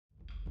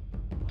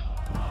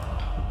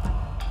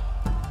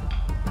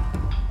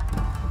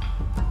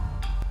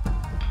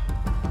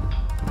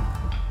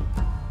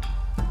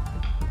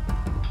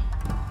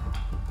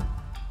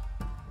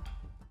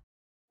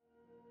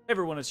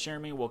Everyone, it's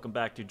Jeremy. Welcome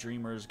back to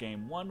Dreamers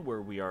Game 1,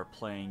 where we are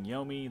playing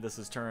Yomi. This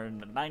is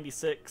turn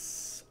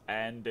 96,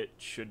 and it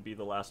should be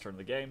the last turn of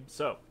the game.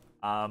 So,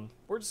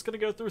 we're just going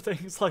to go through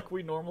things like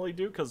we normally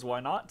do, because why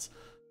not?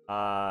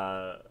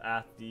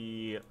 At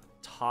the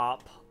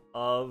top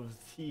of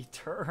the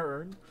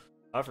turn...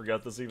 I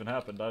forgot this even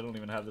happened. I don't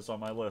even have this on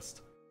my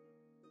list.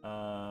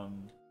 At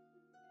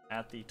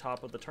the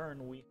top of the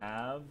turn, we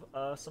have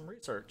some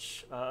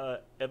research.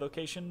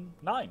 Evocation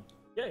 9.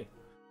 Yay.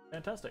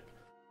 Fantastic.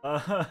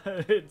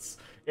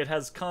 It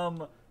has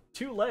come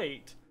too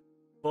late,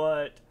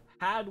 but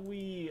had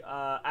we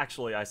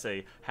actually I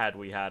say had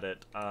we had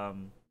it, I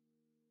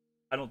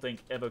don't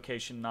think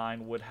Evocation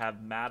 9 would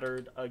have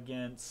mattered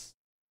against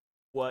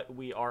what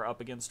we are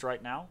up against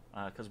right now,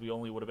 because we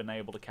only would have been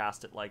able to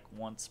cast it like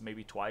once,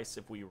 maybe twice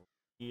if we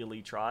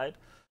really tried.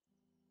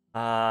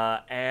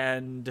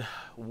 And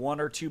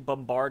one or two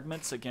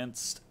bombardments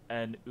against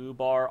an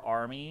Ubar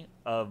army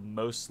of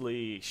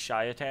mostly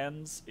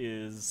Shiatans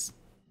is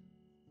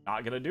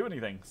not gonna do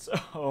anything.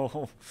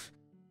 So,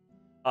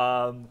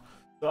 so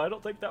I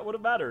don't think that would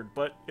have mattered,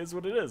 but is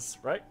what it is,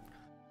 right?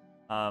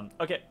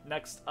 Okay,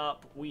 next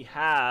up we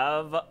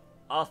have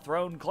a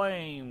throne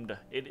claimed.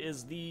 It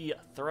is the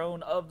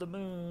Throne of the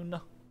Moon.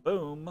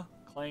 Boom.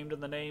 Claimed in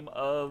the name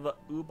of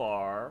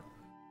Ubar.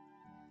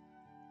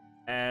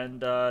 And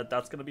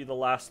that's going to be the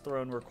last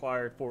throne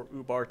required for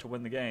Ubar to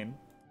win the game.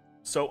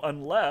 So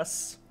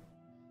unless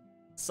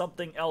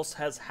something else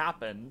has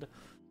happened,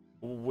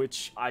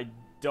 which I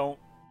don't...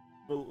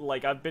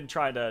 Like, I've been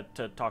trying to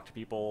talk to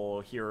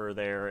people here or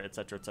there,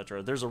 etc.,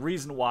 etc. There's a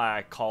reason why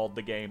I called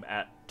the game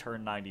at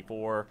turn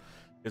 94,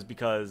 is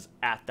because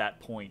at that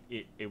point,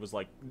 it was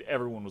like,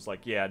 everyone was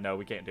like, yeah, no,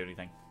 we can't do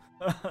anything.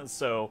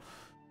 So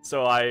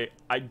I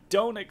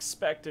don't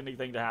expect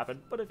anything to happen,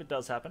 but if it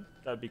does happen,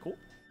 that would be cool.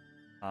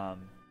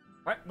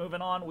 Alright,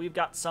 moving on. We've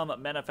got some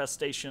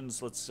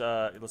manifestations. Let's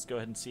go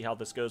ahead and see how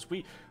this goes.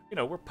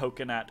 We're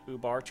poking at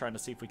Ubar, trying to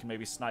see if we can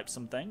maybe snipe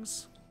some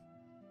things.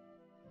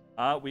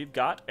 We've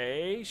got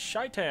a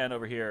Shaitan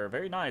over here.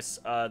 Very nice.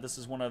 This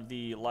is one of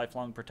the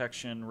Lifelong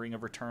Protection, Ring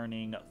of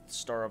Returning,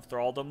 Star of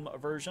Thraldom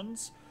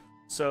versions.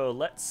 So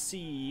let's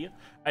see.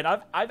 And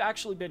I've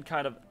actually been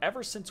kind of,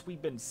 ever since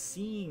we've been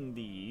seeing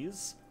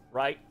these,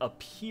 right,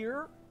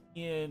 appear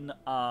in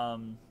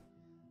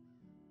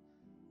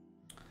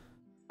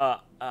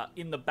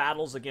the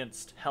battles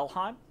against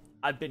Helheim,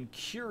 I've been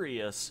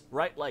curious,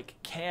 right, like,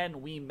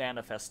 can we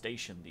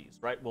manifestation these,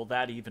 right? Will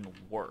that even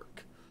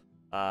work?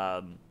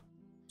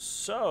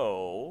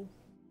 So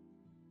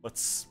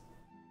let's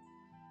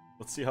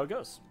see how it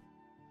goes.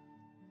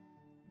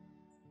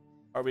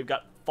 Alright, we've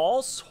got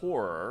False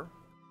Horror.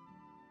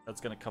 That's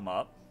gonna come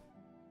up.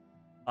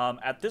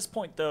 At this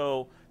point,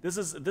 though, this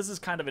is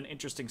kind of an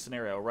interesting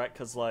scenario, right?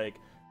 Because, like,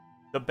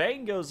 the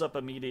Bane goes up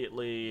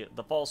immediately.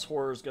 The False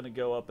Horror is going to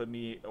go up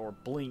or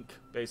blink,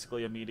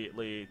 basically,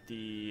 immediately.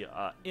 The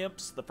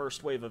Imps, the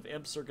first wave of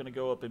Imps are going to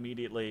go up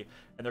immediately.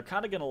 And they're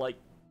kind of going to, like,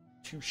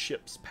 two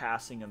ships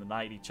passing in the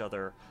night each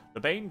other. The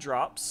Bane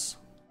drops,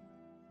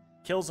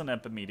 kills an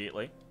Imp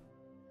immediately.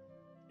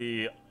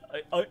 The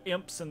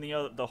Imps and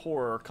the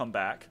Horror come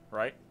back,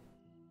 right?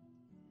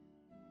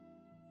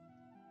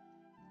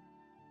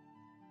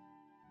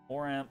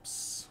 More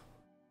Imps.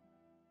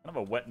 Kind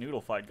of a wet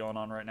noodle fight going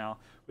on right now.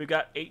 We've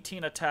got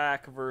 18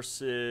 attack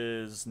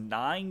versus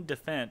 9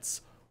 defense.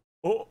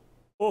 Oh,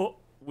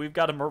 we've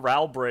got a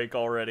morale break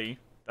already.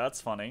 That's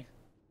funny.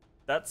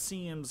 That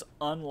seems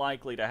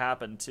unlikely to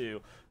happen,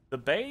 too. The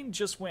Bane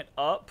just went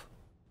up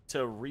to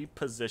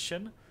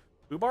reposition.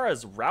 Ubar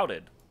is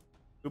routed.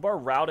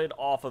 Ubar routed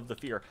off of the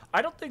fear.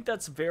 I don't think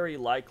that's very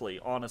likely,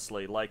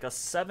 honestly. Like, a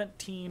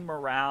 17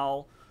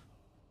 morale...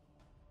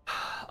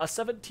 A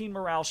 17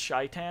 morale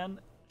Shaitan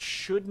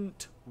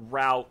shouldn't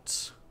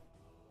route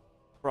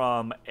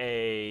from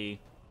a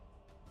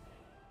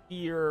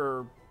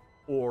fear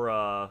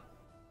or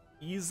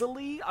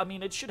easily. I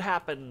mean, it should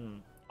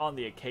happen on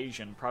the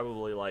occasion,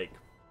 probably like,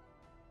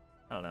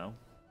 I don't know,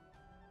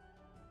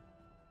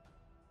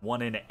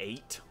 1 in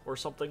 8 or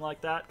something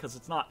like that, because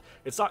it's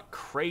not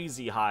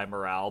crazy high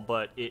morale,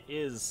 but it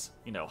is,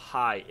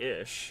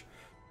 high-ish.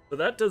 So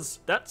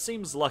that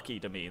seems lucky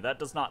to me. That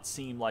does not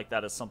seem like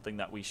that is something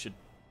that we should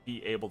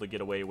be able to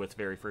get away with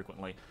very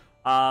frequently.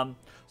 So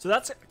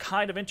that's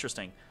kind of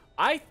interesting.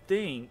 I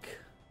think...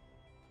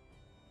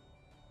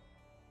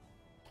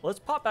 Let's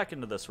pop back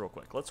into this real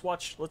quick. Let's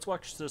watch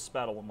this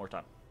battle one more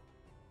time.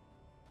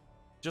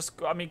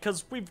 I mean,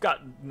 because we've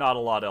got not a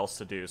lot else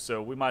to do,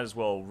 so we might as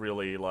well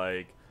really,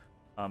 like,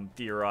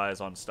 theorize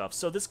on stuff.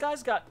 So this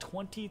guy's got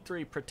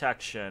 23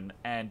 protection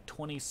and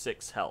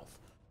 26 health,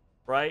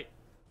 right?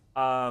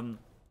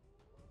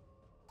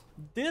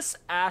 This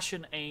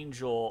Ashen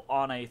Angel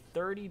on a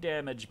 30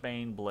 damage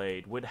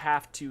Baneblade would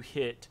have to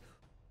hit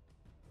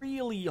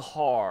really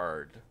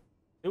hard.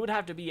 It would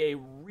have to be a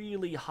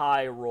really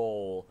high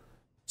roll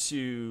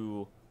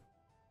to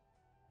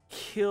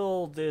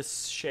kill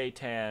this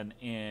Shaitan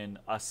in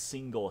a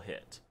single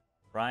hit,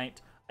 right?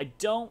 I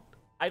don't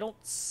I don't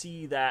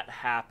see that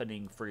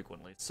happening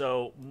frequently.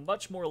 So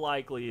much more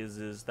likely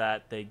is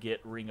that they get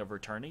Ring of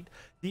Returning.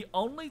 The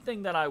only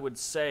thing that I would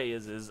say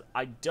is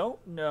I don't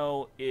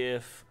know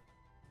if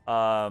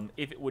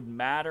it would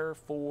matter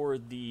for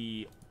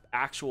the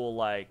actual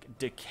like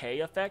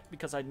decay effect,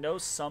 because I know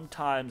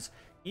sometimes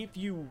if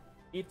you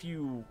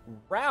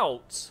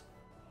route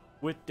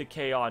with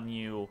decay on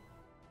you,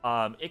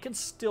 it can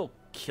still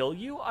kill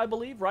you, I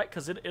believe, right?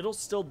 Because it'll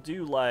still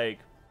do like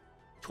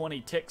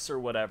 20 ticks or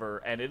whatever,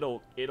 and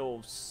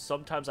it'll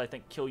sometimes, I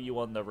think, kill you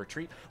on the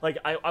retreat. Like,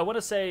 I want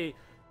to say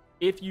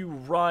if you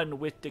run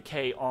with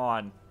decay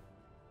on,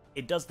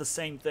 it does the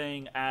same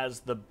thing as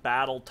the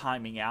battle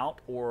timing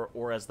out,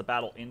 or as the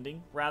battle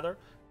ending, rather,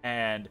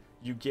 and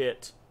you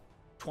get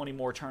 20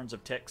 more turns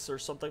of ticks or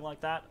something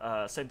like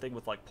that. Same thing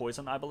with, like,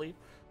 poison, I believe.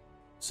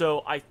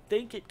 So I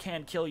think it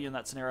can kill you in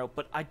that scenario,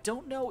 but I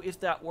don't know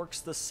if that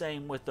works the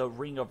same with the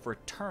Ring of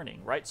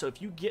Returning, right? So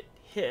if you get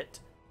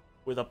hit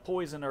with a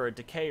poison or a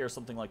decay or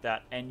something like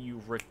that, and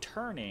you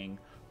returning,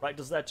 right,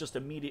 does that just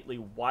immediately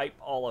wipe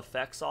all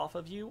effects off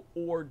of you,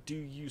 or do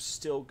you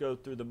still go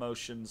through the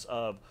motions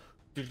of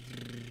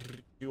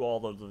do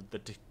all of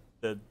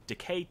the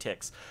decay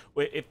ticks?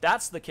 If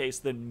that's the case,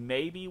 then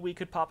maybe we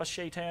could pop a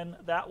Shaitan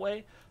that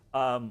way,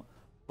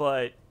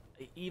 but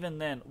even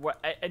then,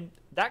 and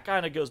that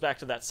kind of goes back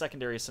to that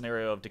secondary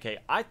scenario of decay.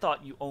 I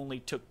thought you only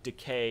took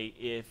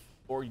decay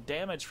or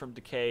damage from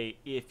decay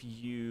if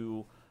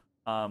you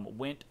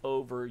went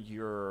over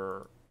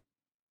your,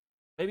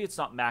 maybe it's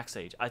not max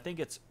age. I think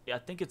it's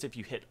if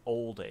you hit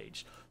old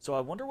age. So I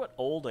wonder what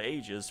old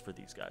age is for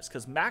these guys,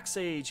 because max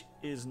age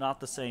is not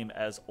the same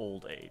as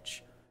old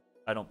age,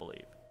 I don't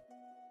believe.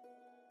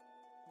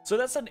 So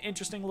that's an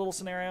interesting little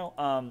scenario.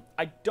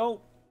 I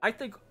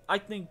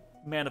think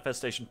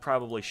Manifestation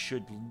probably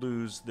should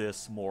lose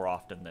this more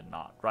often than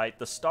not, right?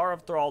 The Star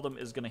of Thraldom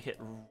is going to hit,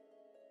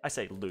 I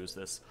say lose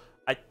this,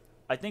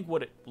 I think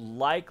what it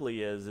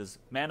likely is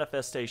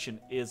Manifestation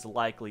is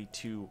likely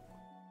to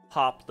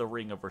pop the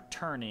Ring of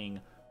Returning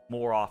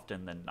more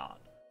often than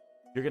not.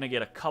 You're going to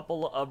get a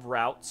couple of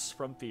routes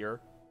from Fear,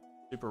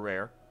 super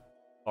rare,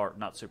 or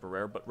not super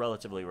rare, but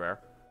relatively rare.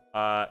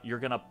 You're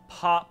going to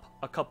pop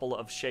a couple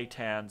of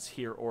Shaitans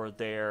here or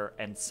there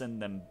and send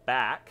them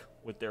back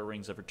with their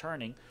Rings of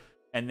Returning.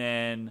 And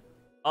then,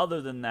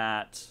 other than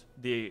that,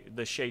 the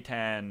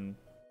Shaitan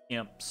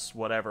imps,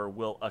 whatever,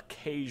 will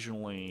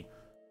occasionally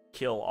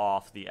kill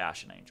off the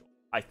Ashen Angel,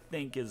 I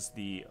think is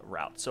the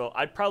route. So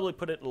I'd probably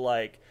put it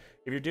like,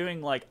 if you're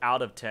doing like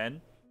out of 10,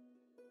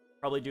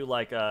 probably do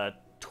like a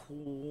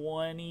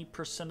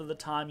 20% of the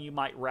time you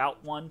might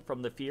route one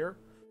from the Fear.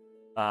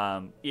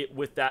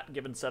 With that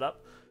given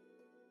setup,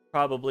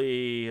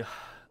 probably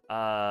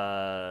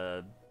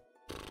I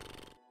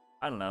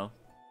don't know,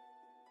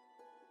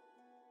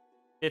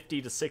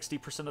 50 to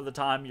 60% of the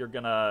time you're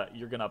gonna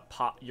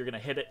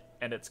hit it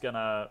and it's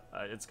gonna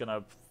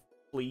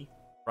flee,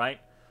 right?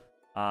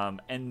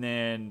 And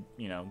then,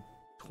 you know,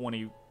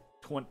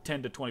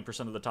 10 to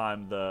 20% of the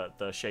time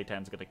the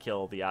Shaitan's gonna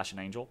kill the Ashen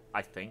Angel,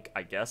 I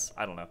guess.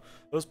 I don't know.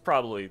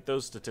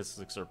 Those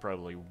statistics are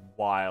probably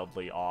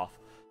wildly off.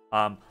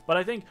 But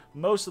I think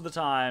most of the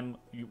time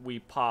we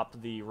pop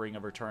the Ring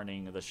of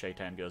Returning, the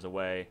Shaitan goes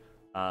away.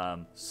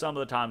 Some of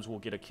the times we'll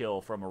get a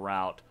kill from a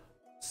route.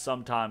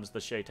 Sometimes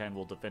the Shaitan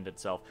will defend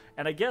itself.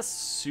 And I guess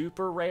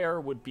super rare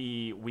would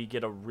be we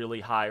get a really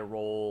high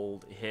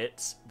rolled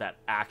hit that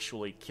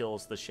actually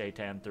kills the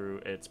Shaitan through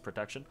its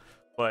protection.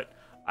 But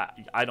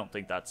I don't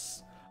think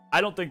that's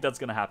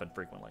going to happen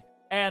frequently.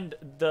 And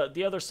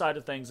the other side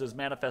of things is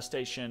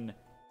Manifestation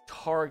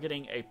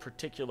targeting a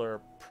particular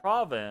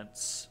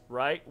province,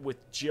 right,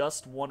 with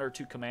just one or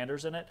two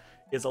commanders in it,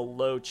 is a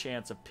low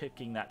chance of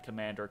picking that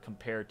commander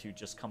compared to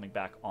just coming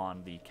back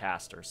on the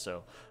caster.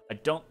 So I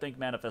don't think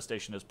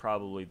Manifestation is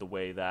probably the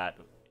way that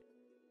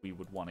we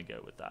would want to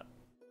go with that.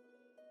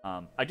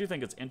 I do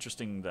think it's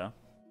interesting, though.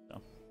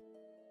 So.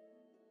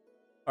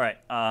 All right.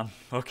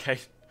 Okay.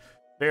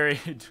 Very,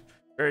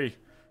 very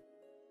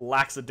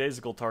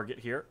lackadaisical target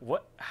here.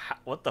 What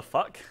the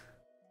fuck?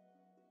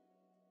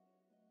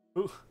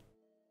 Ooh.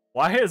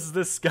 Why is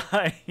this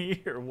guy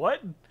here?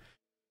 What?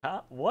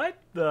 What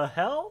the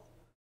hell?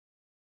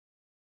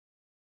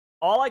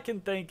 All I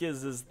can think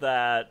is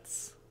that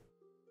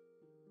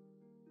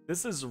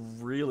this is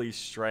really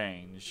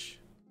strange.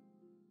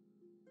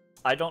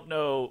 I don't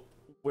know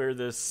where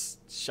this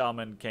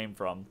shaman came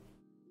from.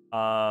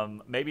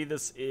 Maybe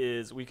this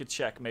is, we could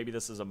check, maybe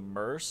this is a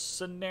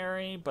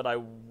mercenary, but I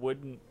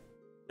wouldn't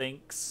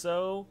think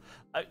so.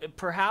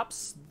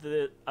 Perhaps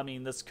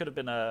this could have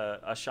been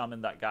a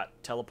shaman that got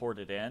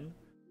teleported in,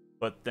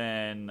 but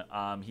then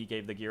he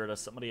gave the gear to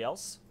somebody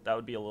else. That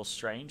would be a little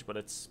strange, but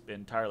it's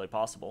entirely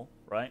possible,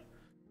 right?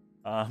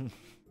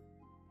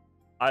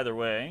 Either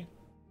way.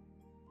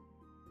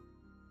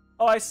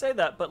 Oh, I say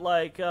that, but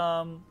like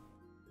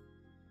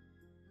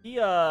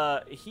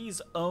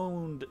he's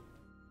owned.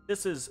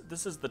 This is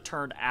the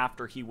turn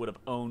after he would have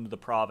owned the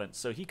province,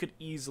 so he could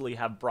easily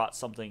have brought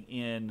something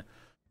in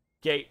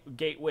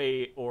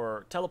gateway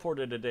or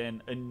teleported it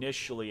in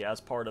initially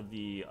as part of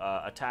the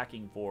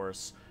attacking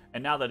force,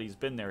 and now that he's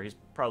been there, he's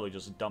probably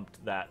just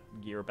dumped that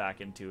gear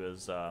back into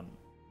his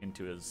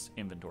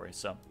inventory.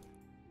 So,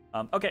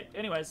 okay.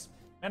 Anyways,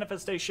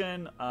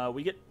 manifestation.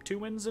 We get 2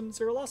 wins and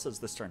 0 losses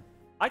this turn.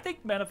 I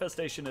think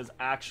manifestation is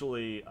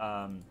actually.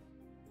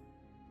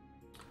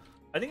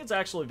 I think it's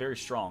actually very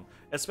strong,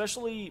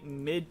 especially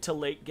mid to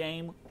late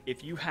game.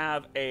 If you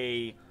have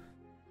a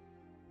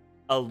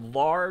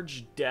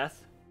large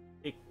death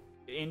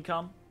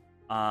income,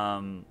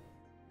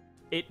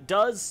 it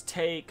does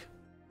take,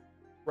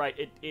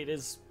 right,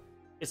 it's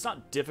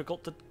not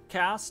difficult to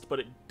cast, but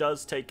it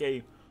does take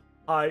a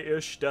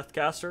high-ish death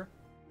caster,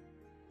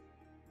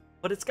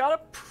 but it's got a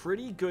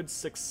pretty good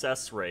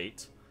success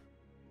rate.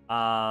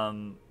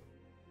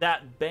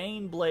 That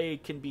Bane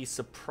Blade can be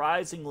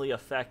surprisingly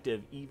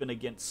effective even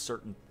against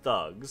certain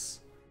thugs.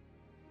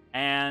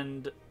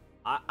 And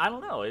I don't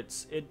know, it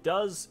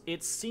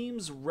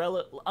seems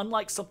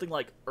unlike something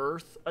like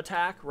Earth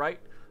Attack,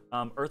 right?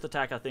 Earth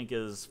Attack I think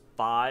is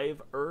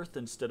 5 Earth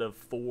instead of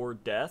 4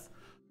 Death.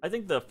 I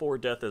think the 4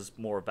 Death is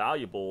more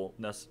valuable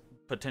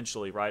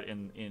potentially, right,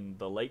 in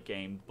the late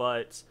game,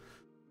 but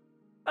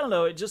I don't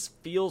know, it just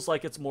feels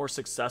like it's more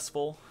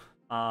successful.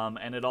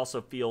 And it also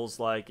feels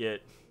like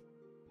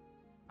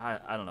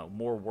I don't know,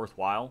 more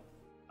worthwhile,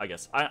 I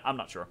guess. I'm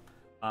not sure.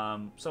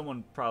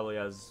 Someone probably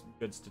has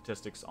good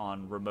statistics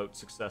on remote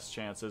success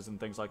chances and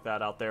things like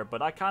that out there,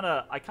 but I kind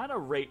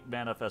of rate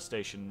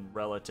manifestation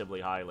relatively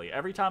highly.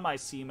 Every time I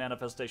see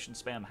manifestation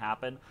spam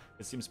happen,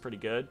 it seems pretty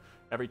good.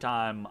 Every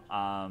time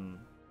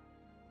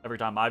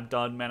I've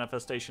done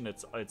manifestation,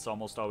 it's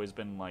almost always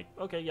been like,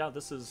 okay, yeah,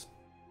 this is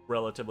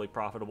relatively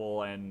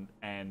profitable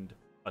and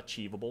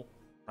achievable,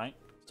 right?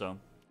 So,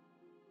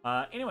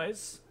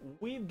 anyways,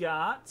 we've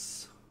got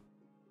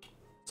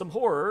some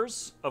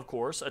horrors, of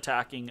course,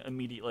 attacking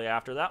immediately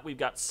after that. We've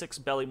got 6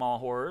 Belly Maw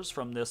horrors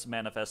from this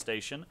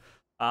manifestation.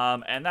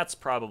 And that's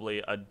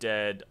probably a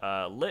dead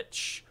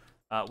Lich.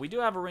 We do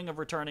have a Ring of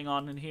Returning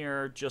on in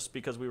here just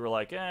because we were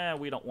like,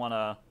 we don't want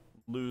to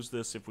lose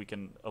this if we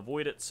can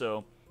avoid it,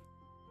 so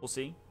we'll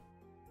see.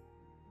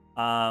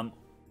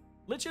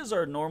 Liches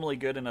are normally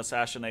good in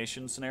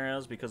assassination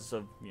scenarios because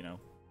of,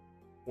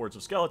 hordes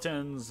of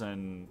skeletons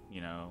and,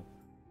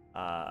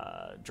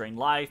 drain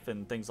life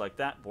and things like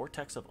that.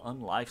 Vortex of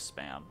Unlife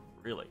spam,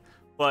 really.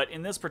 But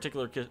in this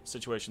particular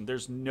situation,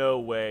 there's no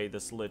way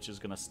this Lich is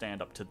going to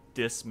stand up to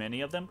this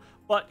many of them.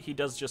 But he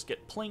does just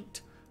get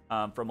plinked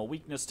from a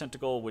weakness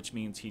tentacle, which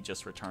means he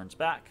just returns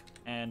back.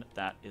 And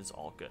that is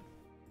all good.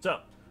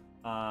 So,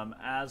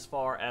 as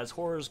far as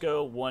horrors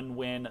go, 1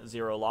 win,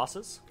 0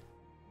 losses.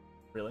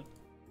 Really.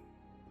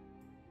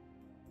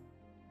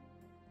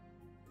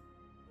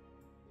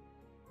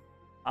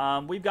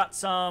 We've got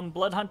some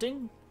blood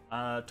hunting.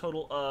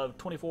 Total of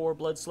 24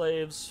 blood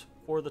slaves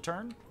for the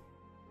turn.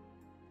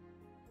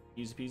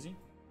 Easy peasy.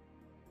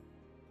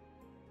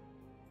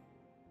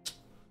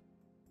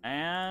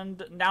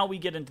 And now we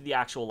get into the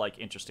actual,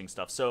 interesting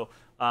stuff. So,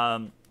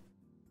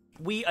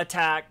 we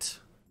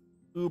attacked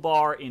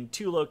Ubar in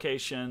 2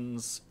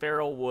 locations,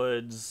 Feral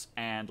Woods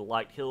and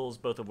Light Hills,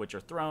 both of which are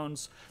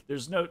thrones.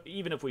 There's no,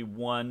 even if we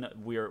won,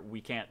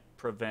 we can't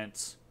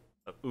prevent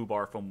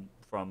Ubar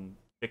from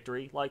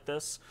victory like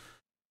this.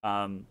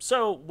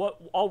 So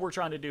all we're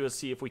trying to do is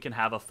see if we can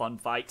have a fun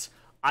fight.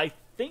 I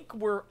think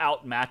we're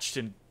outmatched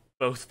in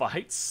both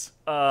fights.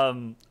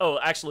 Oh,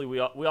 actually, we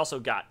also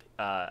got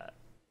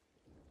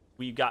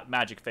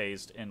magic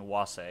phased in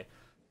Wase.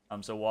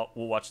 So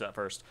we'll watch that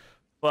first.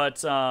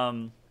 But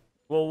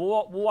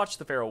we'll watch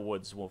the Feral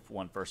Woods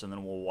one first, and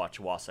then we'll watch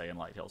Wase and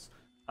Light Hills.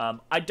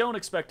 I don't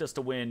expect us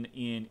to win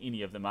in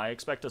any of them. I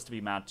expect us to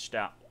be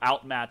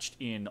outmatched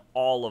in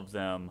all of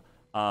them.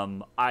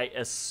 I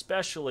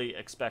especially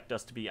expect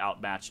us to be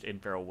outmatched in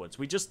Feral Woods.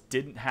 We just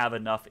didn't have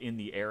enough in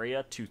the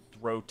area to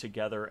throw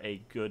together a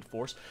good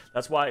force.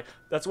 That's why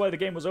the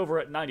game was over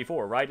at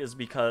 94, right? Is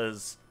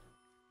because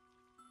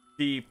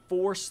the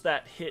force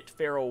that hit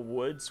Feral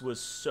Woods was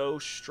so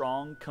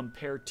strong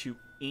compared to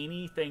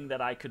anything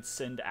that I could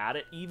send at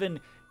it.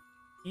 Even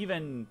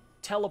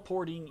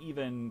teleporting,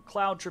 even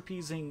cloud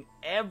trapezing,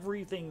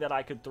 everything that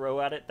I could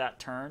throw at it that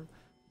turn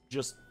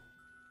just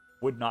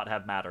would not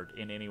have mattered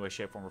in any way,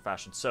 shape, form, or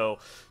fashion. So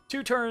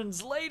 2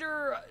 turns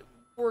later,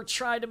 we're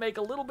trying to make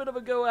a little bit of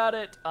a go at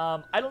it.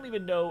 I don't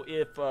even know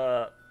if...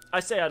 I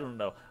don't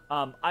know.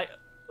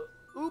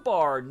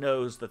 Ubar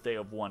knows that they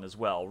have won as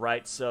well,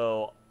 right?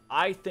 So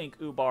I think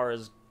Ubar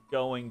is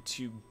going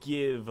to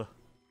give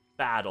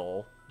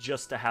battle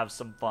just to have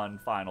some fun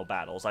final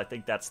battles. I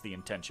think that's the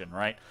intention,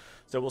 right?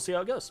 So we'll see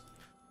how it goes.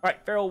 All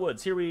right, Feral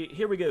Woods, here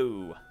we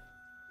go.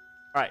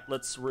 All right,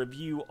 let's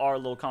review our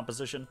little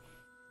composition.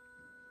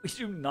 We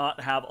do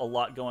not have a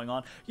lot going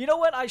on. You know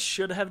what I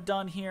should have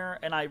done here,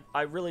 and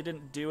I really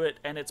didn't do it,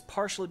 and it's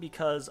partially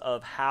because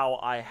of how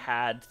I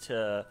had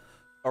to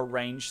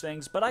arrange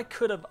things, but I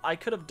could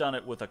have done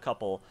it with a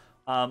couple.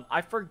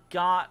 I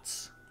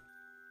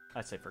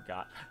say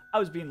forgot. I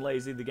was being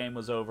lazy. The game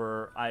was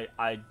over.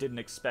 I didn't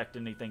expect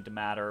anything to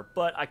matter,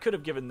 but I could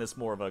have given this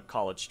more of a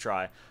college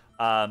try.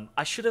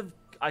 I should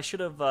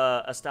have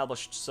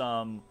established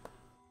some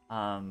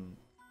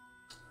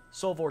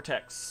Soul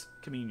Vortex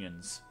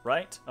communions,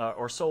 right?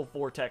 Or Soul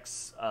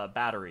Vortex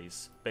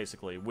batteries,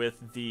 basically,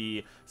 with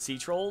the Sea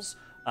Trolls.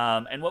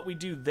 And what we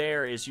do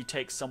there is you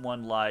take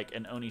someone like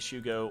an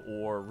Onishugo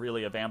or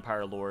really a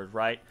Vampire Lord,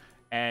 right?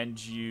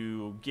 And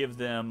you give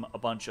them a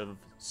bunch of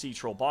Sea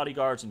Troll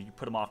bodyguards and you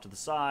put them off to the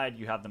side.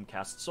 You have them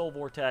cast Soul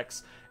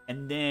Vortex.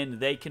 And then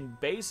they can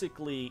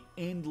basically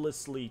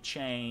endlessly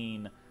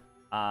chain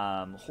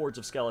hordes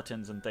of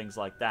skeletons and things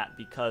like that,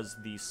 because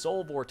the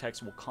Soul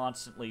Vortex will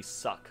constantly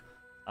suck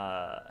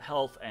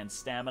health and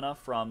stamina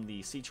from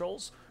the Sea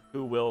Trolls,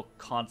 who will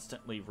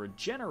constantly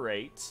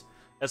regenerate,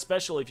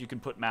 especially if you can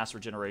put mass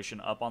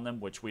regeneration up on them,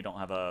 which we don't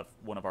have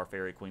one of our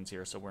Fairy Queens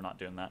here, so we're not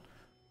doing that.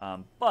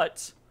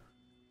 But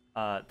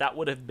that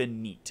would have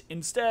been neat.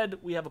 Instead,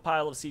 we have a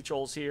pile of Sea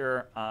Trolls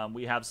here.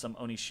 We have some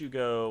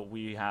Onishugo.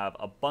 We have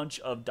a bunch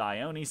of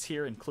Dionis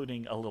here,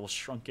 including a little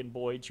shrunken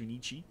boy,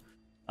 Junichi.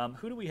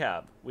 Who do we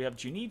have? We have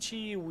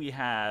Junichi. We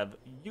have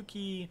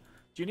Yuki.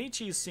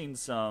 Junichi's seen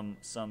some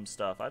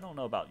stuff. I don't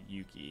know about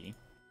Yuki.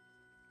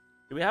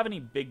 Do we have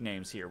any big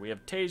names here? We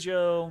have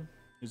Teijo,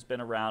 who's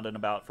been around and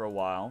about for a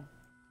while.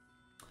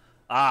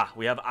 Ah,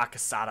 we have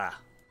Akasada,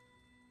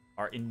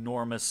 our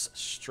enormous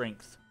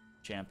strength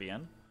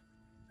champion.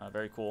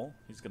 Very cool.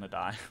 He's gonna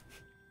die.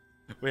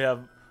 We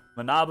have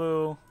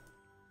Manabu,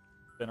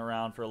 been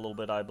around for a little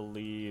bit, I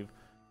believe.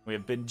 We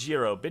have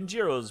Benjiro.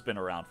 Benjiro's been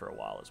around for a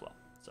while as well.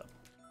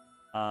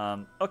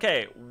 So,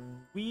 okay,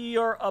 we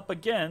are up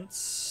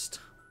against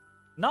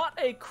not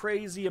a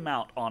crazy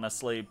amount,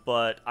 honestly,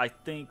 but I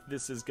think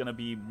this is gonna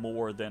be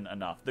more than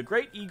enough. The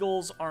Great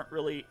Eagles aren't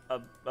really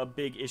a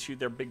big issue.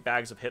 They're big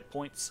bags of hit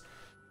points.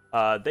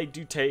 They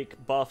do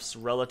take buffs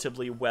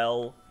relatively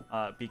well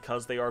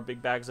because they are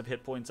big bags of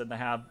hit points and they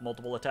have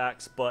multiple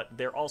attacks, but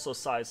they're also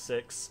size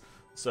 6,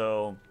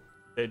 so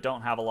they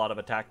don't have a lot of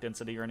attack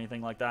density or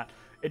anything like that.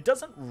 It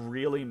doesn't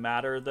really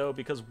matter, though,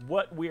 because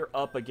what we're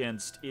up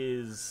against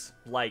is,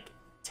 like,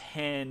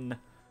 10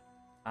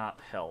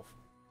 health.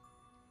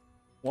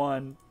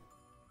 1,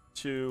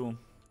 2,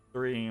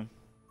 3,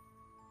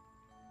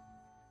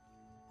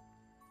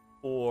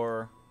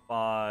 4,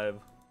 5,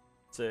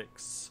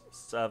 6,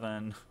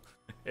 7,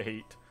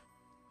 8,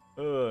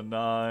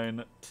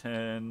 9,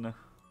 10,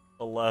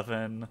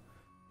 11,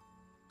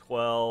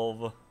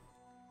 12,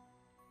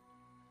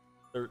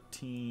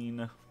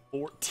 13,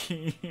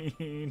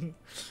 14.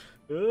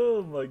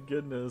 Oh my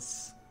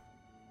goodness.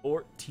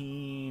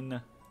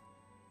 14.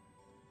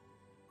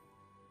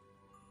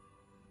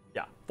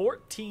 Yeah,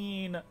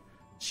 14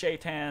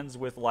 Shaitans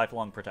with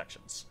lifelong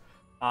protections.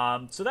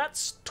 So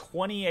that's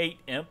 28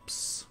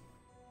 imps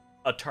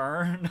a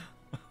turn.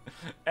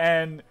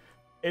 And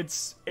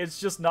it's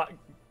just not...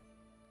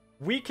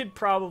 We could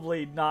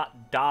probably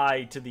not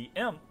die to the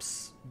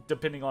imps,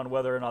 depending on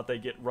whether or not they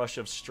get Rush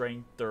of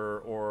Strength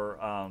or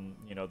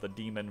you know, the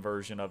demon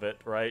version of it,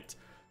 right?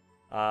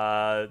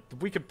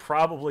 We could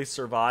probably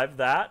survive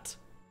that,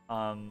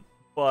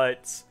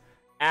 but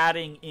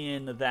adding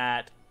in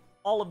that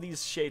all of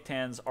these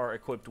Shaitans are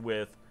equipped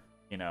with,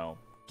 you know,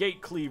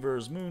 Gate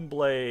Cleavers,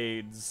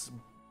 Moonblades,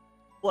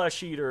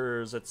 Flesh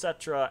Eaters,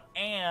 etc.,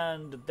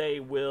 and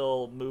they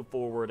will move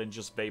forward and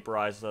just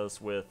vaporize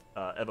us with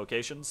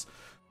evocations.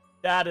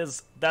 That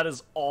is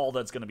all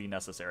that's going to be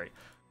necessary.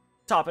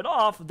 Top it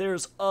off,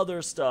 there's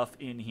other stuff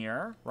in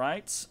here,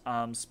 right?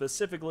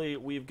 Specifically,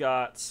 we've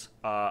got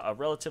a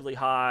relatively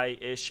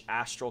high-ish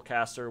astral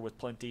caster with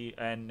plenty,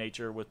 and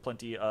nature with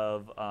plenty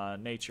of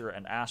nature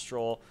and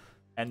astral.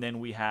 And then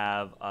we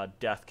have a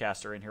death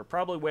caster in here.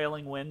 Probably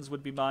Wailing Winds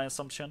would be my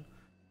assumption.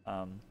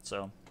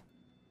 So,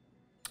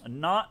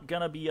 not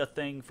gonna be a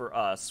thing for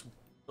us.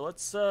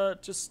 Let's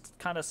just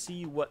kind of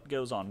see what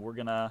goes on. We're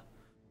gonna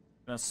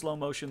slow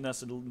motion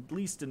this at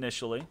least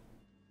initially.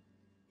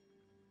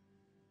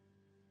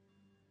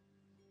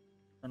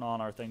 Turn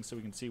on our thing so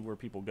we can see where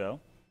people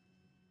go.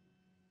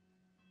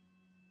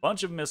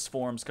 Bunch of mist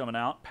forms coming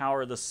out.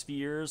 Power of the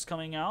Spheres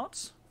coming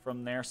out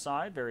from their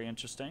side. Very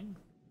interesting.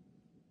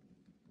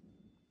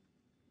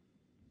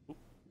 Oop,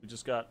 we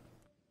just got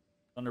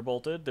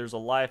thunderbolted. There's a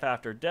life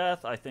after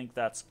death. I think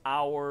that's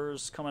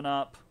ours coming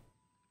up.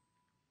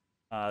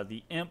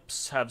 The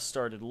imps have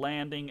started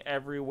landing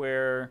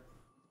everywhere.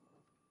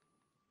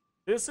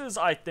 This is,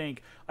 I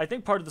think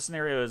part of the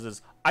scenario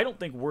is I don't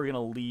think we're going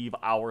to leave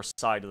our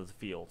side of the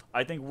field.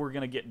 I think we're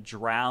going to get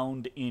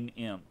drowned in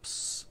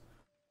imps.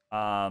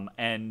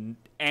 And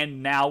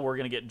now we're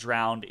going to get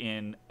drowned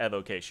in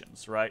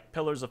evocations, right?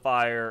 Pillars of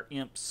Fire,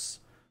 imps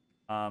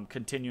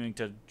continuing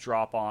to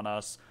drop on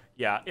us.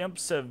 Yeah,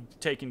 imps have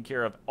taken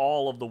care of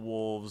all of the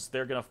wolves.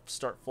 They're going to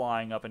start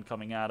flying up and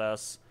coming at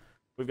us.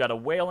 We've got a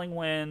Wailing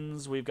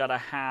Winds. We've got a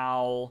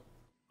Howl.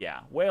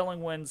 Yeah,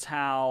 Wailing Winds,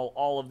 Howl,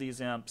 all of these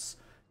imps.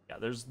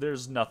 Yeah,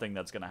 there's nothing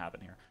that's going to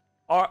happen here.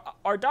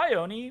 Our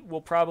Dione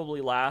will probably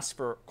last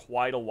for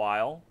quite a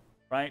while.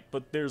 right?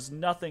 But there's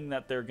nothing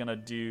that they're gonna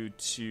do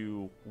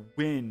to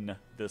win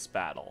this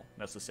battle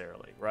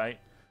necessarily, right?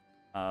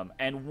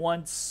 And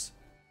once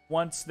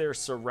they're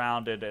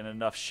surrounded and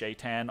enough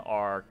Shaitan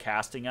are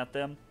casting at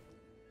them,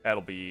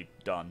 that'll be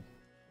done.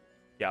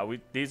 Yeah,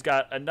 these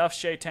got enough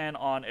Shaitan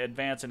on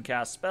advance and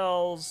cast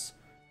spells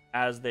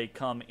as they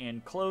come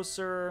in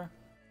closer.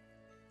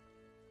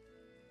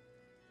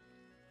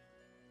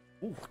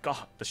 Ooh,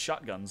 God, the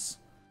shotguns.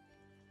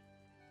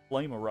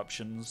 Flame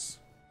eruptions.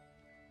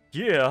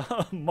 Yeah,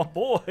 my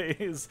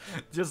boys.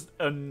 Just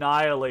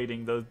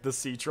annihilating the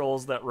sea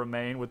trolls that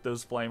remain with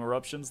those flame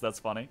eruptions. That's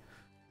funny.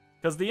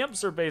 Because the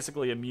imps are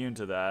basically immune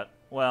to that.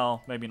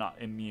 Well, maybe not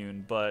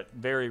immune, but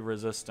very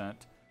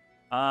resistant.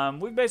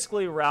 We've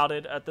basically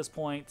routed at this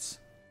point.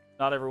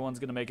 Not everyone's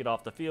going to make it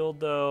off the field,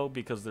 though,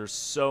 because there's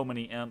so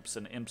many imps,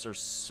 and imps are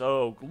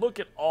so... Look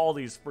at all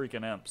these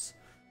freaking imps.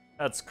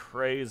 That's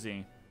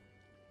crazy.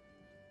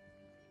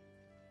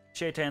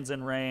 Shaitan's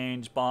in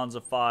range, Bonds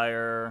of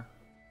Fire.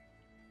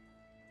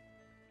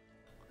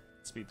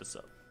 Speed this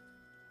up.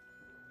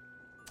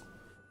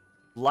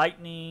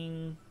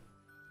 Lightning.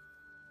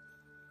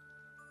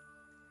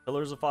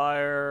 Pillars of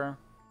Fire.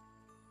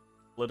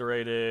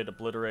 Obliterated,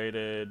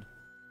 obliterated.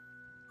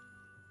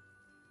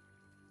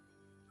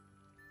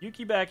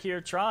 Yuki back here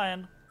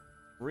trying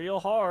real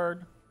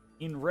hard.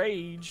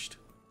 Enraged.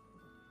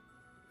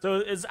 So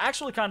it's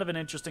actually kind of an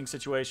interesting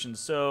situation.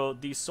 So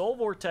the soul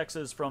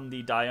vortexes from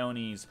the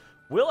Diones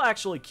will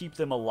actually keep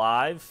them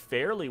alive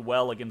fairly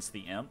well against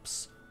the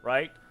imps,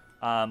 right?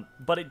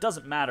 But it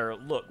doesn't matter.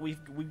 Look,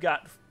 we've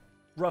got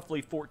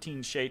roughly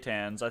 14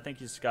 Shaitans. I think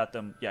he's got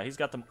them. Yeah, he's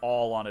got them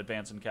all on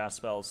advance and cast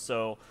spells.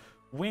 So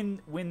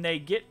when they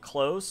get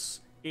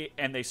close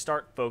and they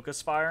start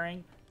focus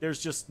firing,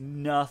 there's just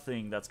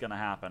nothing that's gonna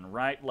happen,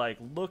 right? Like,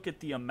 look at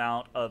the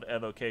amount of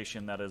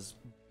evocation that is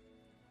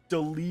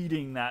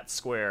deleting that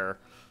square.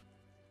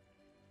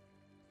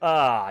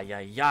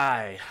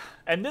 Yay.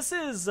 And this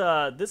is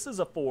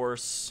a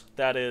force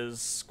that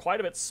is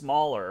quite a bit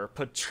smaller.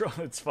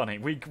 It's funny.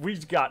 We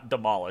got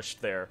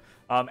demolished there.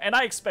 And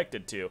I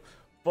expected to.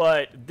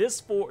 But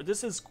this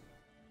is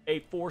a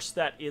force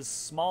that is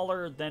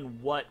smaller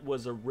than what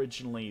was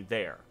originally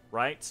there,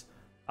 right?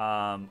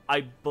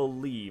 I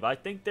believe. I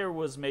think there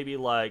was maybe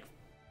like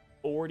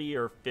 40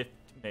 or 50,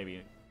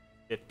 maybe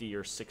 50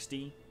 or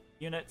 60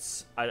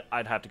 units.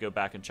 I'd have to go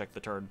back and check the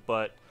turn,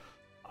 but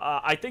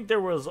I think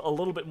there was a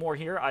little bit more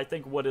here. I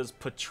think what is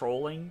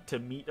patrolling to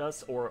meet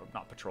us, or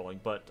not patrolling,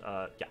 but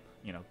yeah,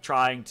 you know,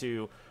 trying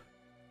to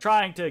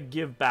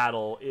give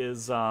battle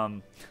is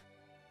a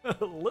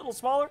little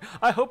smaller.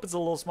 I hope it's a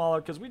little smaller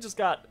because we just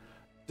got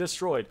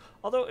destroyed.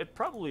 Although it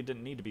probably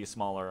didn't need to be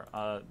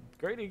smaller.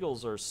 Great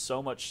Eagles are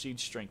so much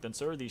siege strength, and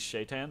so are these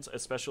Shaitans,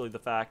 especially the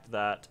fact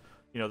that,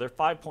 you know, they're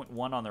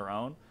 5.1 on their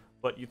own,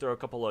 but you throw a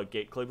couple of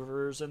Gate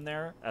Cleavers in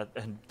there,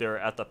 and they're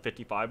at the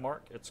 55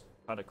 mark. It's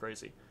kind of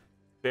crazy.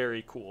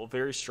 Very cool.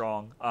 Very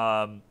strong.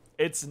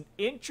 It's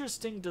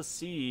interesting to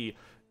see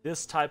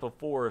this type of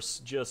force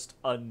just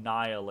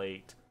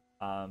annihilate.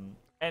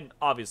 And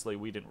obviously,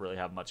 we didn't really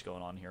have much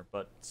going on here,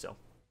 but still.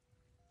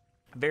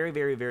 Very,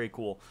 very, very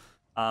cool.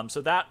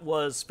 So that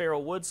was Sparrow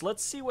Woods.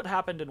 Let's see what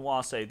happened in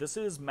Wasay. This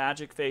is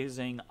magic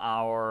phasing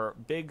our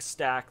big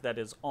stack that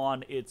is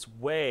on its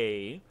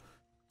way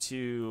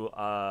to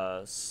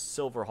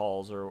Silver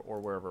Halls or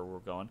wherever we're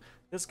going.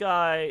 This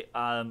guy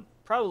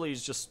probably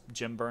is just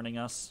gem burning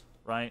us,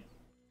 right?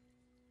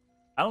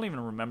 I don't even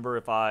remember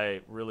if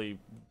I really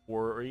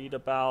worried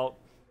about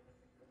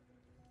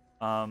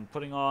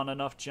putting on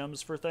enough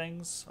gems for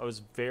things. I was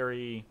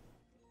very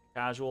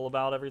casual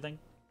about everything.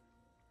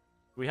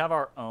 We have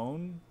our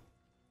own.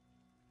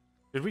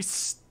 Did we?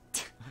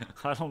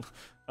 I don't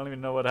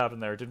even know what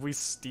happened there. Did we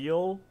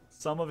steal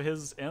some of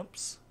his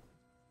imps?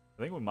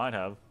 I think we might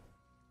have.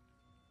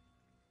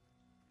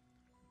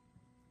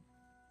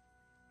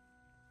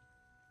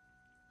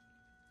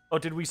 Oh,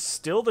 did we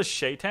steal the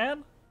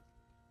Shaitan?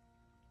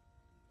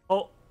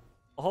 Oh,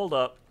 hold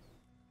up.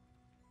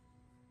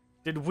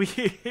 Did we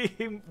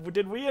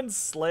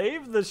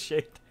enslave the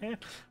Shaitan?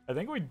 I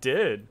think we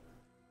did.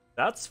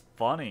 That's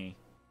funny.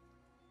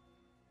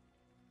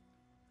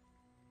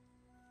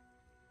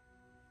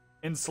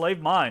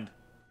 Enslave mind.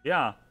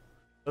 Yeah.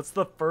 That's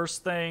the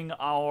first thing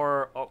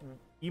our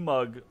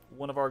Emug,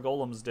 one of our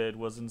golems, did,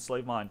 was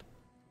enslave mind.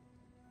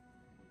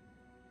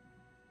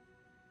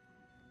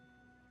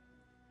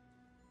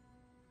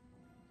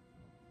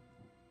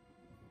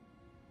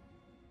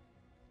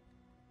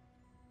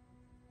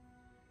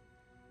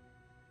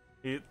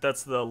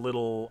 That's the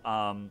little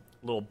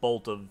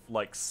bolt of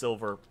like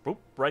silver. Oop,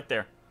 right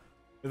there.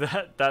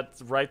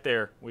 That's right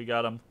there. We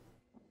got him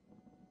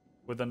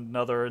with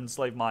another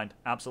enslaved mind.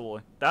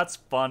 Absolutely. That's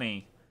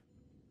funny.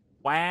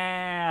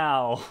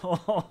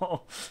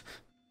 Wow.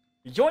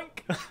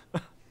 Yoink.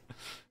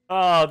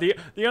 The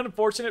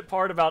unfortunate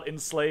part about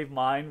Enslave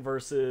Mine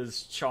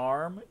versus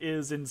Charm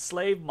is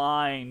Enslave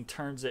Mine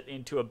turns it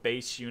into a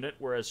base unit,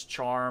 whereas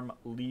Charm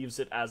leaves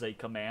it as a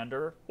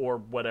commander, or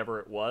whatever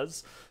it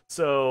was.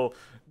 So,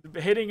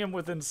 hitting him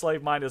with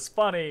Enslave Mine is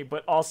funny,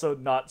 but also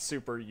not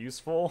super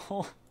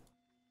useful.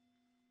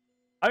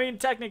 I mean,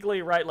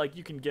 technically, right, like,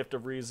 you can Gift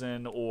of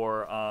Reason,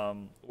 or,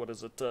 what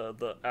is it,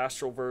 the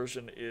Astral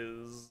version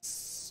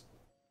is,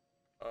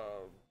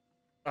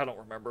 I don't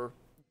remember.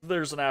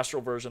 There's an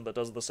Astral version that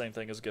does the same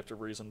thing as Gift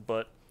of Reason,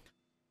 but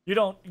you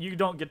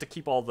don't get to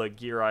keep all the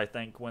gear, I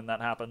think, when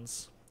that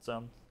happens.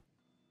 So,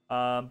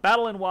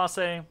 Battle in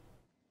Wase,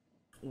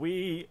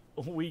 we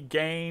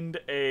gained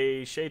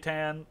a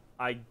Shaitan,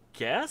 I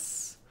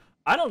guess?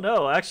 I don't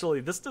know, actually.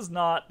 This does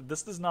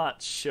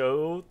not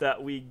show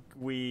that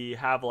we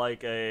have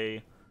like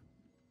a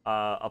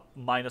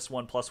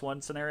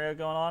 -1/+1 scenario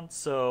going on.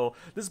 So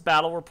this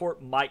battle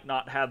report might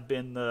not have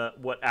been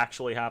what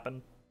actually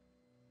happened.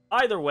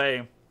 Either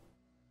way,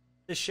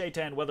 this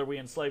Shaitan, whether we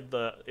enslaved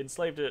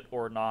it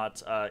or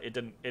not, it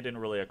didn't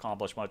really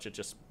accomplish much. It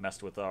just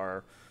messed with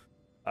our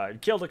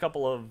killed a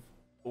couple of,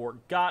 or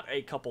got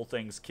a couple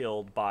things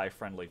killed by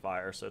friendly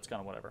fire. So it's kind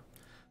of whatever.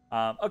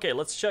 Okay,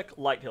 let's check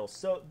Light Hill.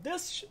 So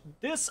this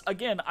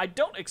again, I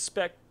don't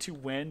expect to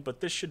win,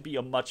 but this should be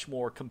a much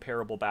more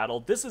comparable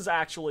battle. This is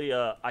actually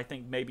I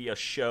think maybe a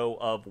show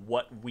of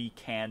what we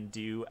can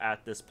do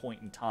at this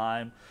point in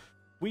time.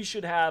 We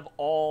should have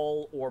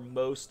all or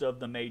most of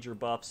the major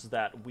buffs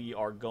that we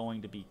are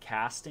going to be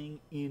casting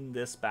in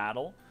this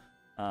battle.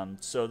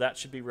 So that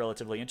should be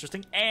relatively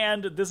interesting.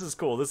 And this is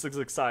cool. This is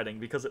exciting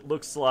because it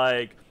looks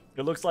like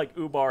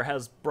Ubar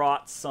has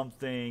brought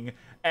something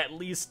at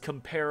least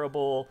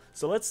comparable.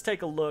 So let's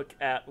take a look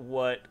at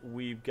what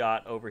we've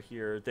got over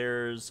here.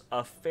 There's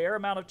a fair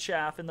amount of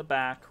chaff in the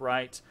back,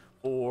 right,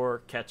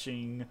 for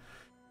catching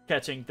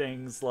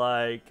things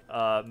like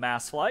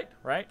Mass Flight,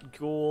 right?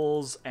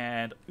 Ghouls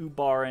and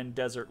Ubaran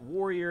Desert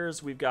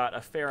Warriors. We've got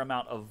a fair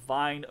amount of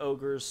Vine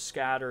Ogres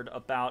scattered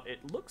about.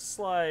 It looks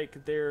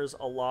like there's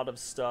a lot of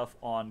stuff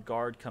on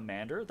Guard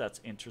Commander.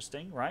 That's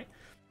interesting, right?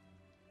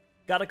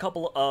 Got a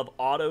couple of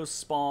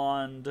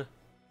auto-spawned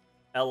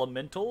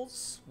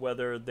elementals,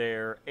 whether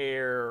they're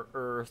air,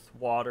 earth,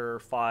 water,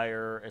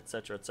 fire,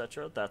 etc.,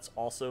 etc. That's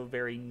also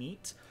very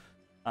neat.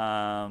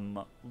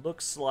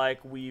 Looks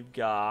like we've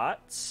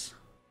got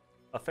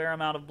a fair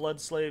amount of blood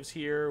slaves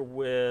here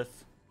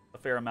with a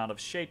fair amount of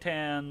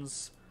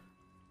Shaitans.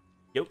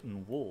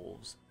 Jotun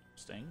wolves.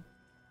 Interesting.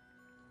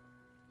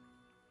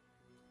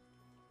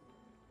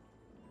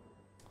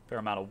 Fair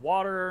amount of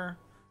water.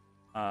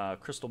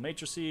 Crystal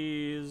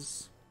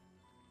matrices.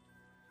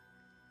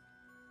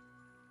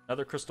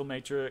 Another crystal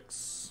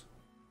matrix.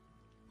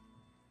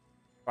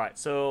 Alright,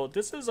 so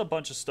this is a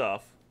bunch of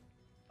stuff.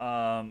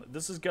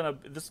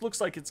 This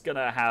looks like it's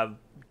gonna have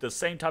the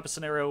same type of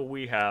scenario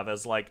we have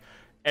as like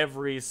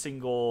every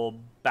single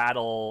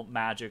battle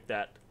magic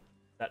that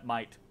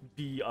might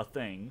be a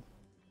thing.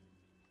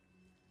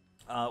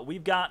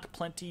 We've got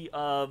plenty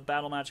of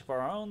battle magic of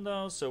our own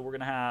though, so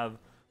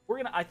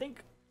I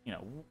think, you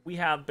know, we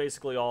have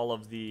basically all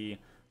of the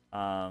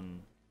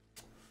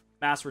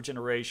mass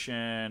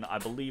regeneration. I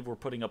believe we're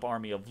putting up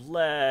Army of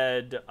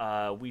Lead.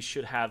 We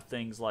should have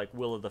things like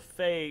Will of the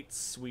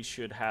Fates. We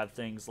should have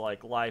things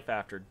like Life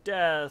After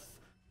Death,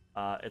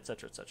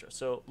 etc., etc.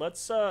 So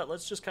let's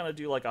just kind of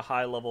do like a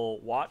high level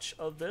watch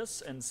of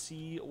this and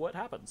see what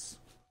happens.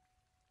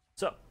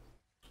 So,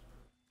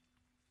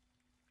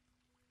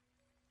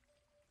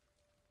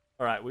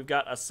 all right, we've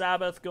got a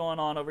Sabbath going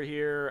on over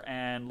here,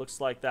 and looks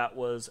like that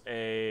was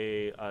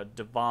a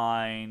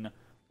divine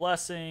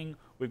blessing.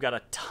 We've got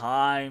a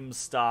time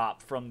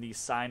stop from the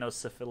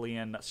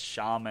Cynocephalian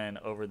shaman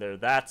over there.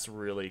 That's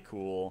really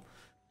cool.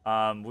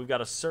 We've got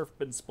a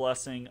serpent's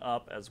blessing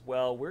up as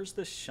well. Where's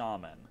the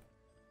shaman?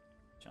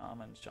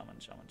 Shaman.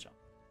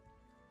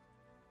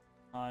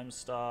 Time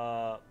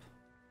stop.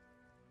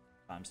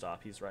 Time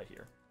stop. He's right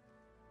here.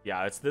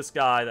 Yeah, it's this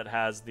guy that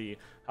has the...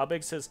 How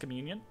big's his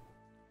communion?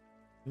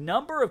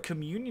 Number of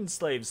communion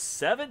slaves,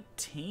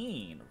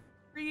 17.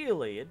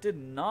 Really? It did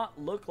not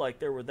look like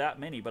there were that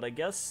many, but I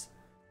guess...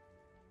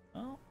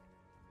 Oh.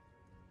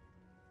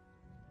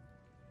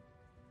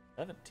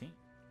 17.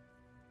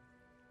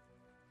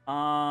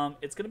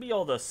 It's gonna be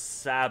all the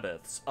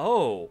Sabbaths.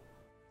 Oh,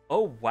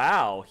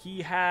 wow.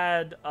 He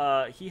has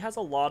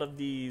a lot of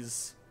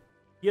these.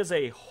 He has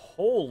a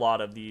whole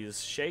lot of these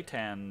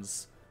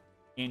Shaitans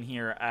in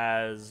here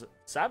as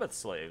Sabbath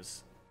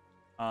slaves,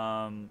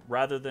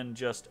 rather than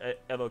just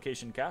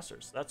evocation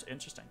casters. That's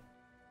interesting.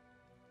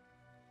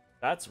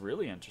 That's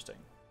really interesting.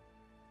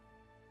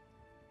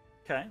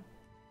 Okay.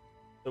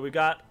 So we've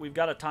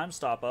got a time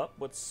stop up.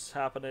 What's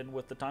happening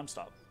with the time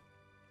stop?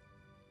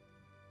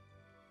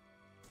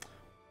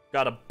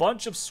 Got a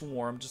bunch of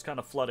swarm just kind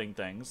of flooding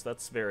things.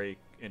 That's very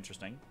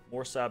interesting.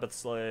 More Sabbath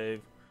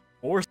slave.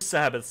 More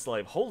Sabbath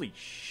slave. Holy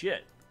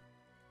shit.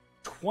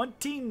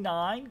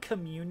 29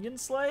 communion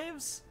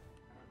slaves?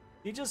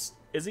 Is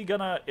he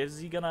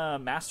gonna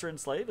master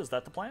enslave? Is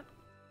that the plan?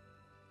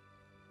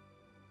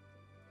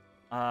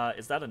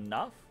 Is that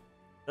enough?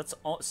 That's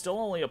still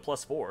only a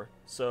 +4.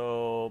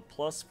 So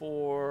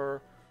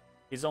 +4.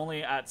 He's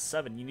only at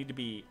 7. You need to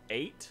be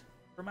 8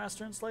 for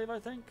Master and Slave, I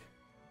think.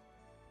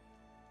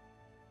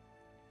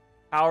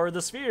 Power of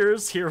the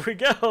Spheres. Here we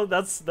go.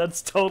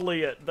 That's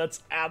totally it.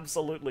 That's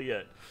absolutely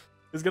it.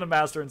 He's gonna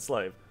Master and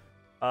Slave.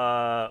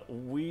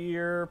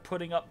 We're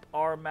putting up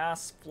our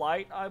mass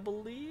flight, I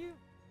believe.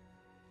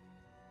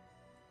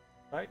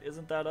 Right?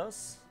 Isn't that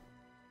us?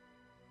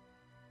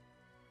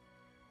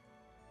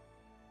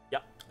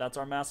 Yep, that's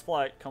our mass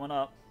flight coming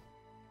up.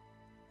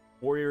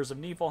 Warriors of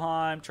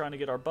Niflheim, trying to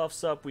get our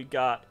buffs up. We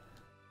got...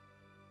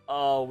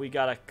 Oh, we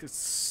got a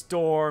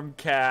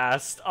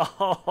Stormcast.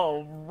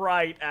 Oh,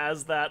 right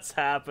as that's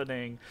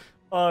happening.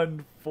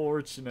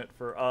 Unfortunate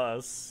for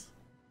us.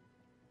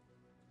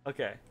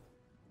 Okay.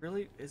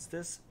 Really? Is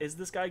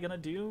this guy gonna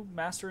do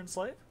Master and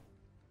Slave?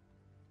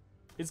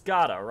 He's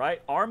gotta,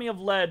 right? Army of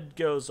Lead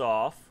goes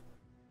off.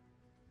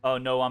 Oh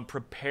no, I'm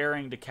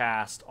preparing to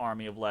cast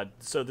Army of Lead.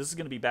 So this is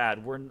gonna be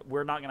bad.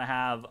 We're not gonna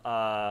have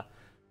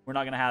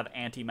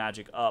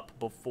anti-magic up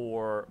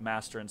before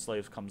Master and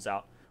Slave comes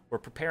out. We're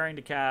preparing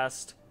to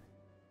cast.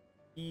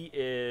 He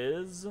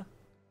is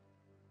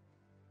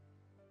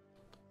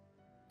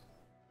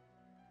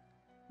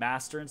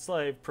Master and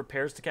Slave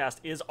prepares to cast.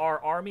 Is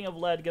our Army of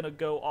Lead gonna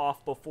go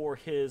off before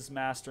his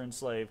Master and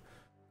Slave?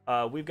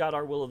 We've got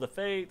our Will of the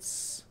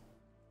Fates.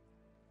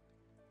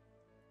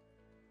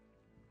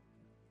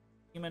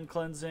 Demon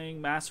Cleansing,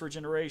 Mass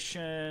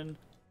Regeneration.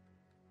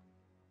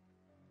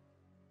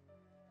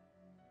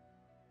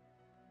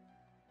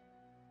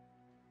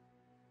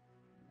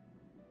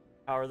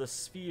 Power of the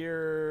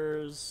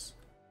Spheres.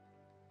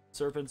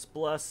 Serpent's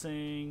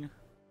Blessing.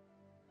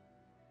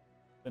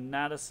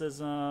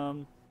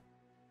 Fanaticism.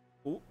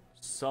 Ooh,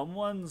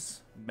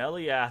 someone's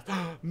Meliath.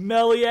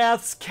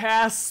 Meliath's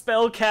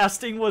spell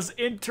casting was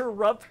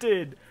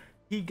interrupted.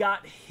 He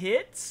got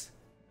hit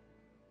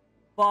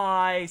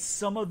by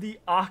some of the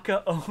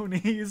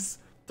Akaoni's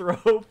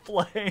throw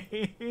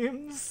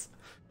flames.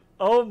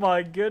 Oh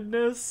my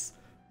goodness.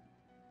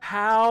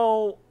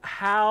 How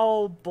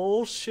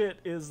bullshit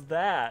is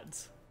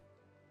that?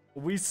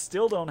 We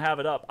still don't have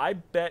it up. I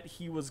bet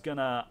he was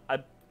gonna...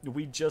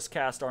 we just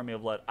cast Army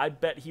of Lead. I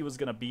bet he was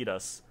gonna beat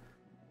us.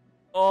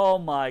 Oh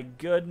my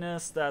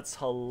goodness, that's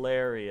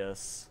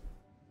hilarious.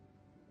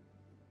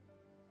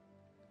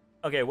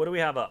 Okay, what do we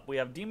have up? We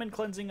have Demon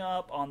Cleansing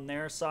up on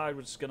their side,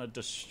 which is gonna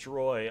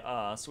destroy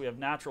us. We have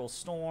Natural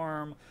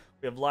Storm.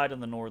 We have Light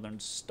in the Northern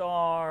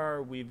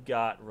Star. We've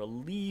got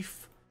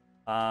Relief.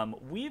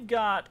 We've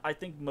got, I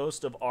think,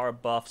 most of our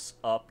buffs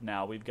up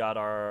now. We've got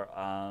our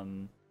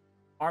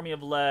Army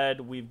of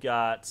Lead. We've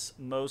got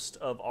most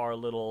of our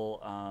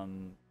little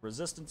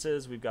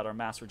resistances. We've got our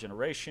Mass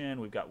Regeneration.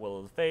 We've got Will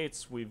of the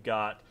Fates. We've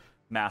got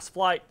Mass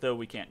Flight, though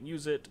we can't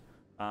use it.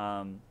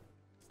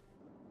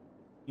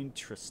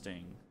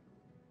 Interesting.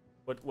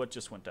 What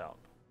just went out?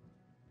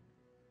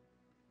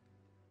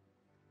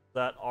 Is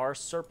that our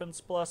Serpent's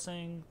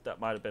Blessing?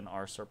 That might have been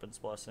our Serpent's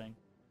Blessing.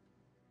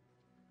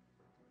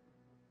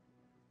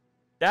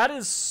 That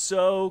is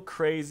so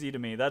crazy to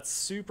me. That's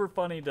super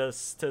funny to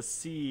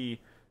see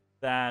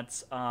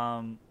that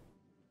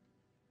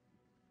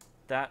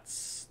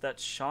that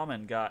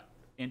shaman got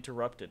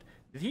interrupted.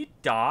 Did he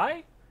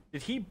die?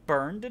 Did he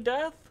burn to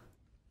death?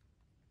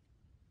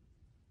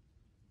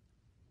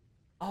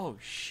 Oh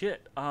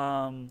shit.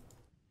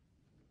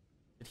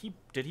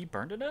 Did he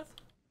burn to death?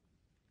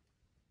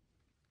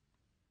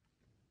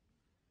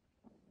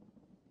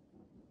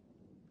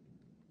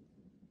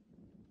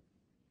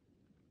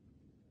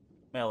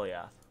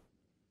 Meliath.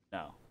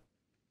 No.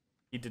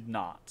 He did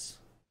not.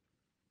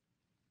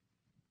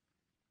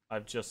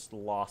 I've just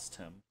lost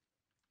him.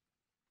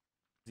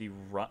 Did he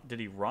run? Did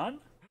he run?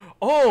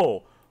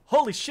 Oh!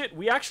 Holy shit,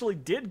 we actually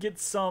did get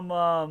some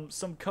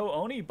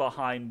Ko-Oni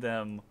behind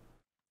them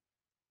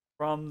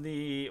from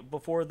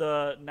before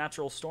the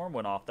Natural Storm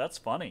went off. That's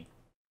funny.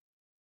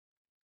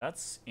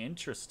 That's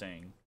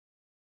interesting.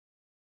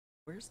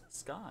 Where's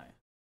this guy?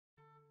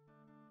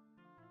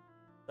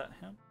 Is that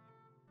him?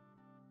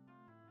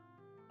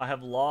 I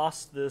have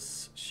lost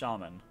this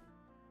shaman.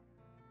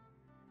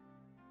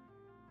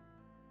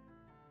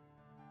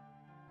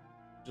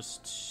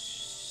 Just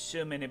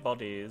so many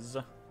bodies.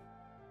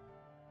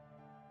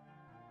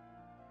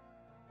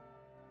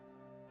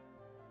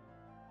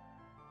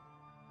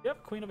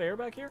 Yep, Queen of Air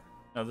back here?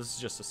 No, this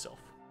is just a sylph.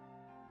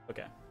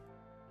 Okay.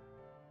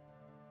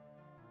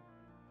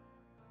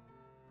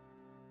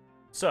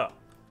 So,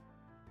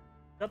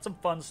 got some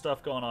fun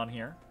stuff going on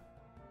here.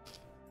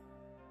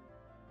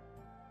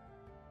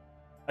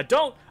 I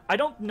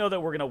don't know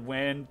that we're gonna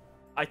win.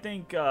 I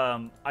think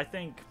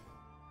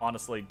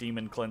honestly,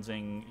 Demon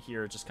Cleansing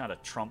here just kind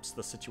of trumps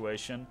the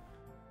situation.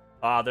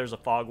 There's a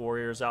Fog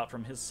Warriors out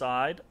from his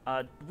side.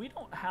 We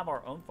don't have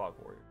our own Fog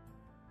Warrior.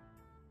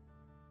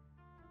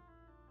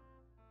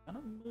 Kind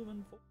of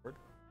moving forward.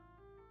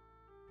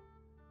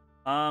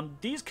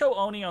 These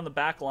Ko-Oni on the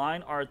back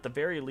line are at the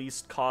very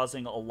least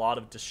causing a lot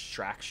of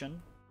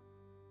distraction,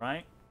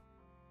 right?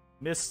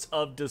 Mist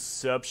of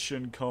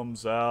Deception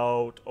comes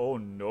out. Oh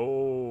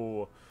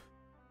no.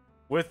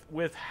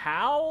 With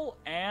Howl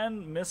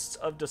and Mists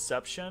of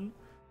Deception,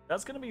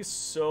 that's gonna be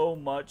so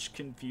much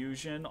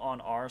confusion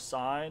on our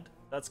side.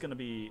 That's gonna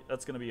be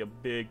a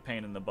big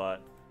pain in the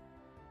butt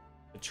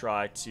to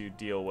try to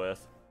deal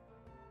with.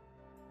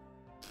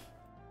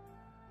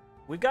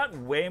 We've got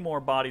way more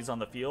bodies on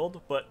the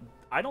field, but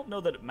I don't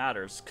know that it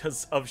matters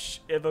because of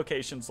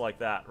evocations like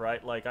that,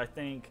 right? Like I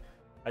think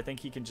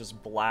he can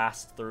just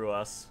blast through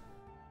us.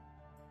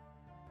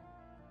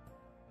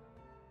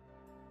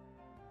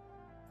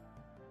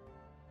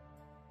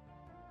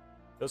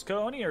 Those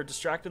Kooni are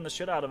distracting the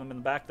shit out of him in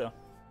the back, though.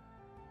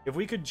 If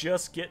we could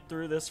just get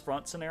through this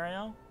front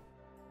scenario,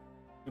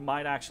 we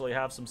might actually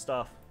have some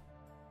stuff.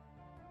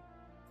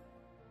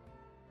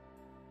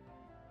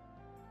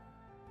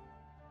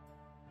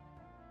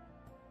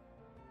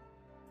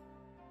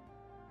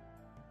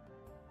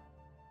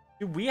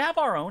 Do we have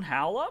our own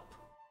Howl up?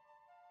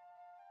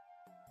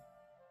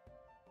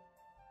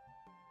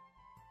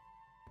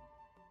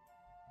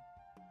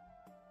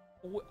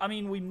 I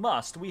mean, we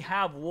must. We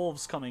have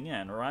wolves coming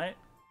in, right?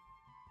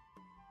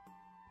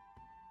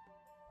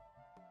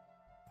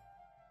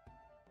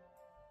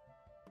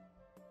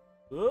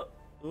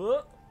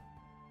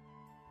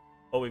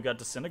 Oh, we've got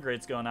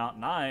disintegrates going out.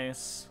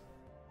 Nice.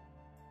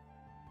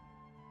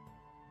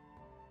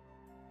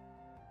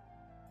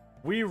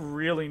 We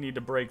really need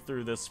to break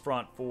through this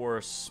front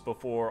force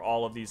before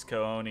all of these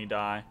Kooni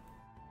die.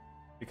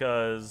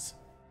 Because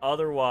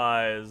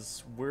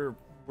otherwise, we're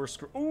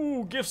screwed.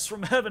 Ooh, gifts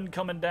from heaven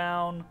coming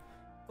down.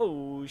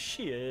 Oh,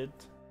 shit.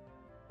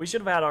 We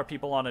should have had our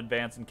people on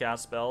advance and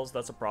cast spells.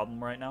 That's a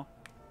problem right now.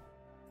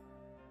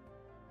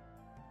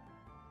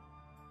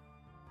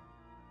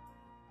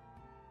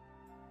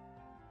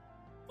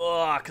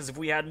 Ugh, because if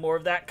we had more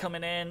of that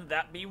coming in,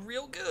 that'd be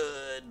real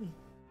good.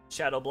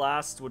 Shadow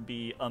Blast would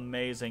be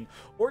amazing.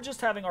 Or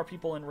just having our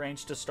people in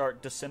range to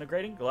start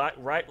disintegrating,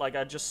 right? Like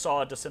I just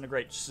saw a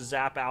disintegrate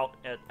zap out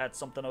at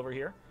something over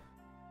here.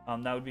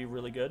 That would be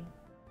really good.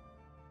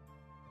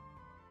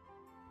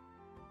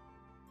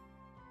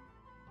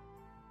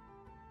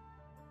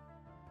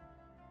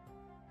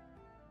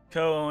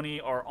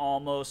 Kooni are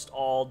almost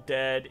all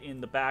dead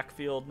in the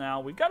backfield now.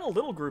 We've got a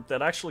little group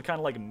that actually kind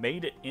of like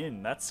made it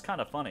in. That's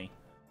kind of funny.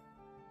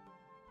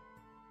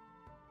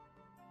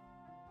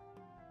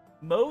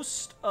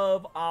 Most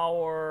of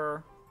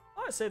our...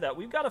 Oh, I say that.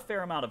 We've got a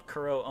fair amount of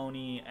Kuro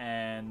Oni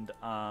and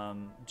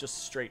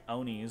just straight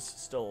Onis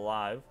still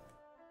alive.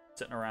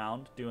 Sitting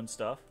around, doing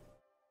stuff.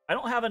 I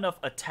don't have enough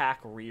attack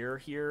rear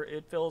here,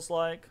 it feels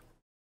like.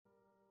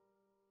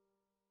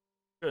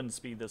 Couldn't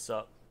speed this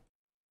up.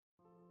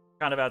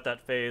 Kind of at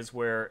that phase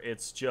where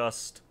it's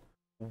just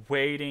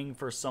waiting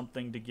for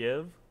something to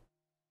give.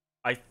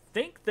 I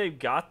think they've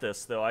got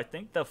this, though. I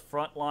think the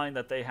front line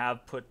that they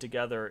have put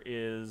together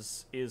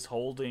is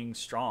holding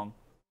strong.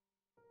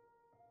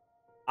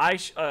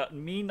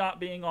 Me not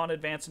being on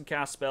advance and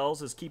cast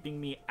spells is keeping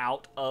me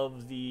out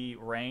of the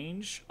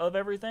range of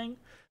everything.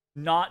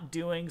 Not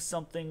doing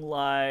something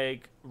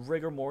like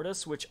Rigor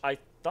Mortis, which I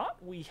thought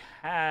we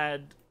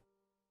had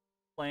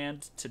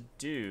planned to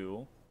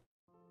do.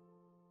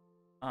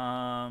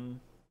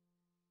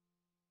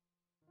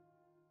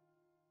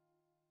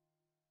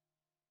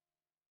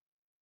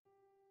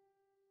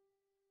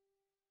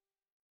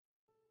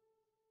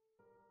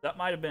 That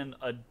might have been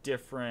a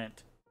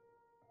different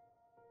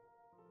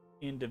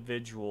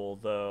individual,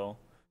 though.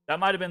 That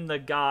might have been the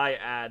guy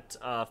at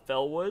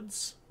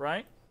Fellwoods,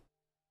 right?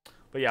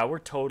 But yeah, we're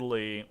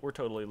totally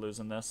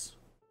losing this.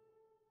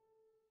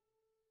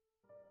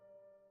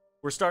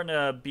 We're starting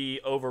to be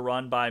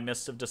overrun by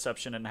Mist of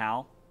Deception and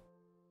Howl.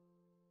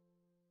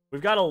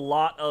 We've got a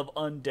lot of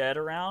undead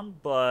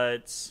around,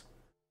 but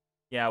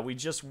yeah, we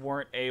just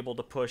weren't able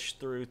to push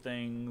through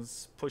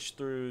things, push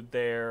through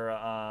their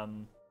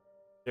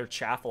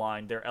chaff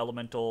line, their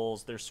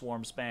elementals, their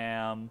swarm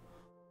spam,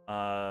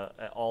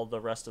 all the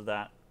rest of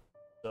that.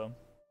 So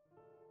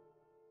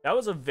that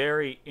was a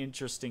very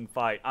interesting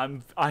fight. I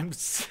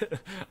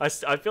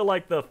feel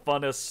like the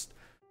funnest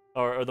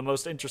or the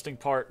most interesting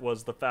part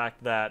was the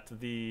fact that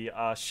the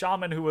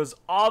shaman who was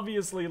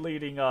obviously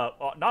leading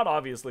up, not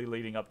obviously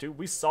leading up to,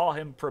 we saw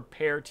him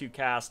prepare to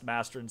cast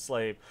Master and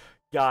Slave,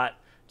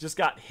 just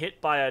got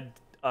hit by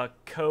a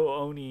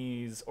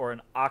Ko-Oni's or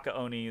an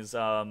Aka-Oni's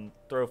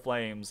throw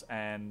flames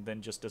and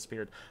then just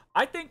disappeared.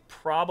 I think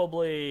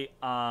probably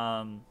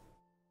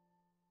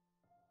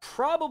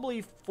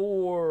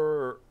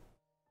for...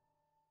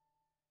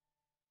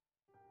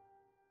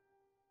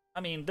 I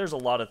mean, there's a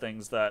lot of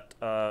things that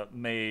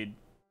made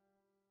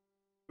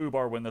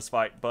Ubar win this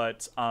fight,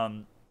 but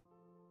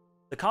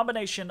the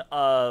combination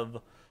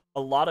of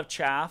a lot of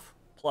chaff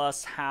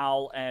plus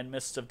Howl and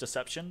Mists of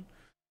Deception,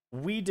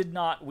 we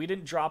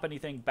didn't drop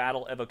anything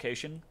battle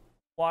evocation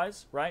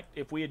wise, right?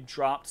 If we had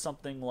dropped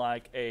something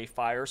like a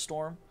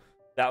Firestorm,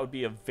 that would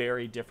be a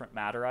very different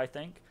matter, I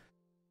think.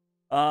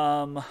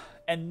 And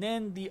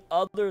then the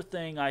other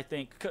thing I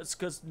think,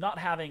 because not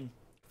having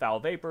Foul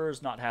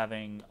Vapors, not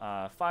having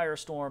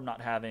Firestorm,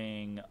 not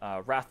having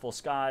Wrathful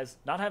Skies,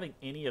 not having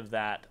any of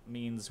that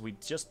means we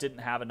just didn't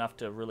have enough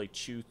to really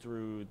chew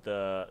through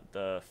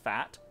the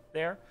fat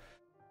there.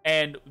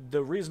 And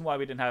the reason why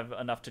we didn't have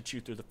enough to chew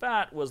through the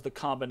fat was the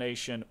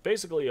combination,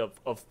 basically,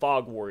 of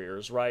Fog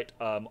Warriors, right?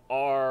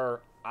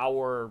 Our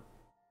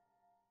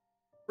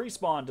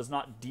respawn does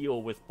not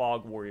deal with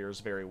Fog Warriors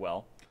very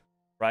well,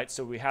 right?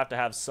 So we have to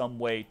have some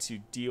way to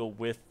deal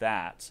with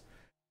that.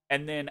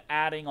 And then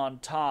adding on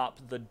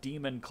top the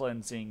demon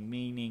cleansing,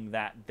 meaning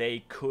that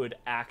they could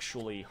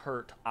actually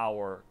hurt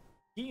our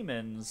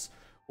demons,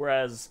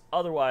 whereas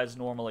otherwise,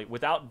 normally,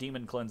 without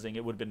demon cleansing,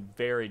 it would have been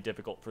very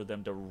difficult for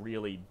them to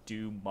really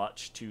do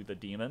much to the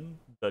demon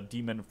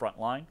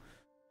frontline.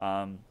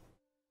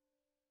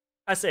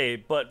 I say,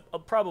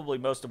 but probably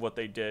most of what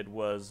they did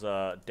was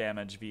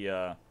damage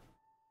via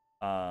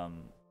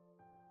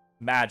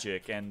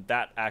magic, and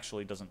that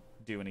actually doesn't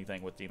do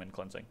anything with demon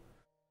cleansing.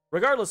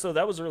 Regardless, though,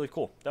 that was really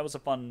cool. That was a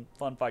fun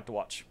fight to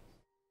watch.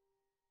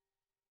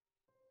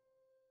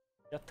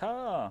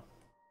 Yatta!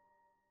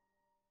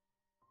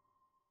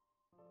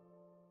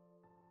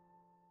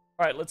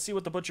 Alright, let's see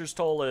what the Butcher's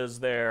Toll is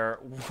there.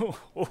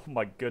 Oh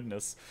my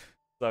goodness.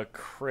 The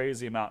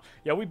crazy amount.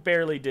 Yeah, we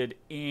barely did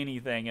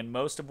anything, and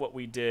most of what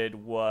we did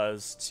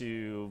was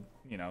to,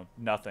 you know,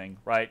 nothing,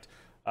 right?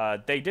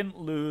 They didn't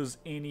lose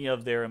any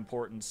of their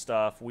important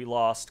stuff. We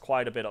lost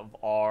quite a bit of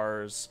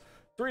ours.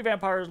 3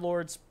 Vampire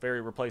Lords, very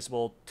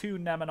replaceable. 2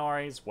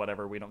 Neminaris,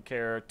 whatever, we don't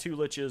care. 2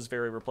 Liches,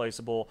 very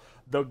replaceable.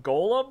 The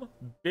Golem,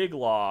 big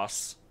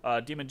loss.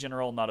 Demon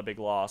General, not a big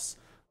loss.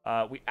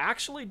 We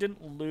actually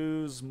didn't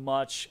lose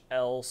much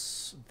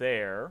else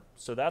there,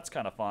 so that's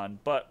kind of fun.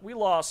 But we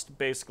lost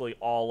basically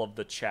all of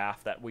the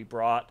chaff that we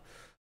brought.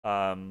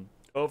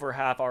 Over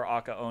half our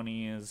Aka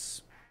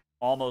Onis,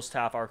 almost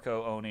half our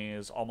Ko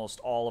Onis,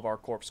 almost all of our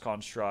Corpse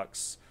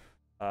Constructs,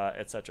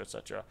 etc.,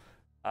 etc.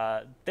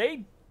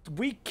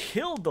 We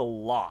killed a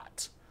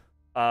lot.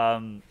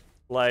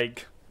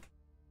 Like,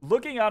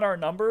 looking at our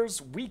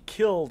numbers, we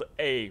killed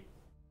a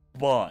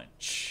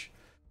bunch.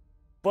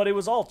 But it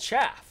was all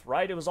chaff,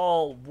 right? It was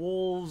all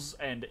wolves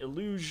and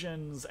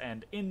illusions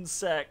and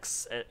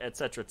insects,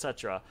 etc.,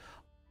 etc.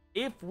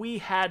 If we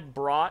had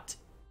brought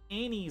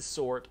any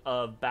sort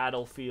of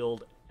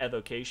battlefield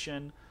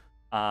evocation,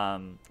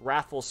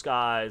 Wrathful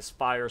Skies,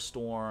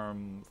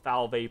 Firestorm,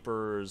 Foul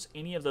Vapors,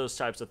 any of those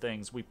types of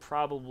things, we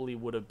probably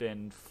would have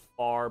been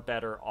far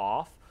better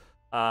off.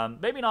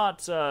 Maybe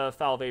not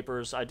Foul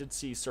Vapors. I did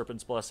see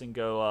Serpent's Blessing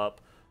go up.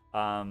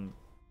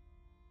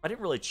 I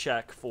didn't really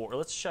check for...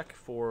 Let's check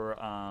for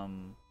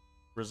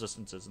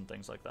resistances and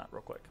things like that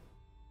real quick.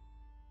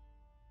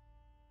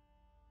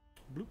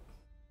 Bloop.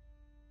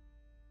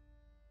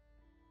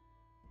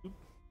 Bloop.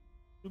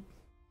 Bloop.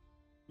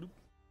 Bloop.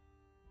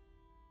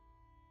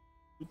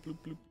 Bloop, bloop,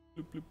 bloop,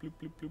 bloop, bloop, bloop,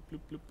 bloop, bloop,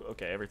 bloop, bloop.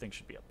 Okay, everything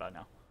should be up by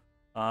now.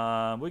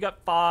 We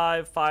got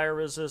 5 fire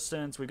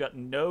resistance. We got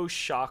no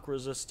shock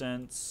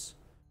resistance.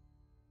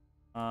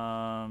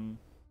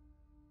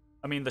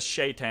 I mean, the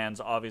Shaitans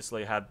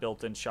obviously have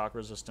built-in shock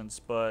resistance,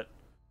 but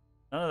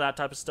none of that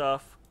type of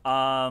stuff.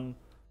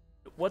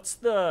 What's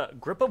the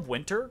Grip of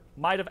Winter?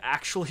 Might have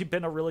actually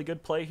been a really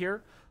good play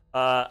here.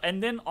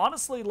 And then,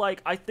 honestly,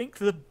 like, I think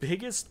the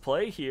biggest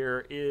play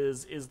here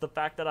is the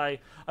fact that I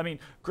mean,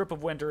 Grip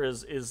of Winter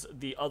is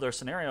the other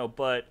scenario,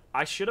 but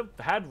I should have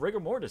had Rigor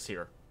Mortis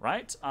here,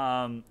 right?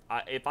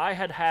 If I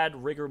had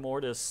had Rigor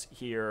Mortis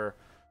here,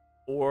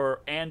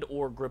 or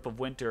Grip of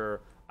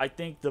Winter, I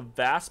think the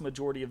vast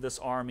majority of this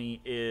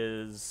army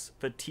is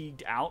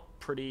fatigued out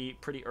pretty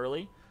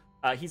early.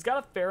 He's got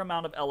a fair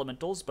amount of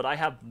elementals, but I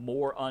have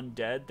more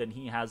undead than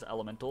he has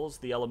elementals.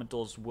 The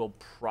elementals will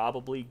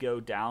probably go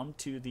down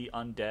to the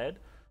undead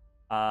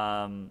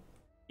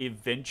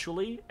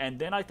eventually, and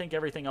then I think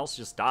everything else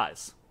just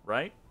dies,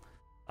 right?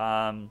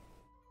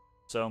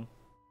 So,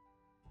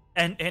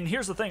 and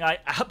here's the thing, I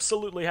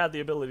absolutely had the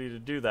ability to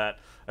do that.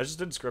 I just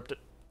didn't script it,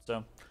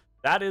 so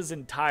that is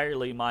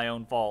entirely my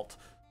own fault.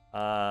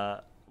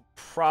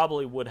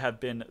 Probably would have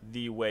been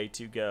the way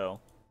to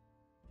go.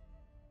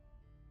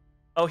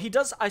 Oh, he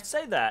does, I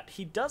say that.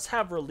 He does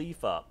have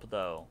relief up,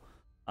 though.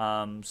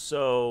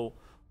 So,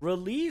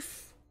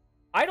 relief,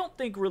 I don't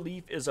think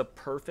relief is a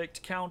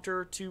perfect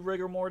counter to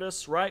Rigor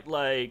Mortis, right?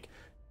 Like,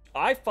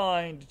 I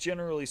find,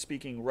 generally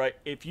speaking, right,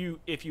 if you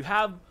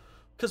have,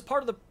 because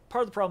part of the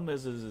problem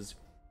is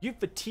you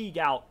fatigue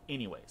out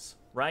anyways,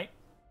 right?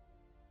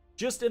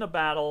 Just in a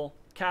battle,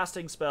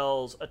 casting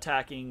spells,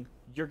 attacking,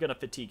 you're gonna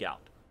fatigue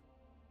out.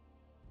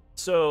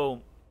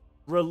 So,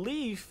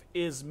 relief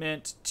is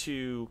meant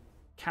to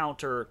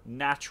counter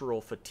natural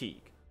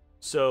fatigue.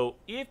 So,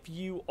 if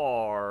you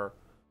are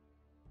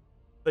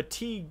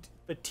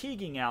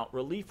fatiguing out,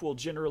 relief will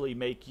generally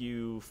make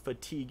you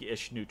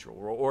fatigue-ish neutral,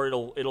 or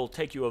it'll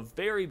take you a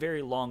very,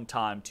 very long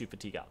time to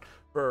fatigue out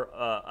for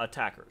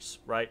attackers,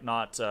 right?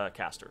 Not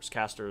casters.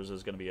 Casters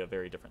is going to be a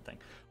very different thing.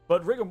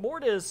 But Rigor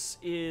Mortis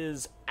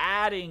is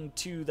adding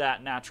to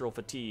that natural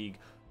fatigue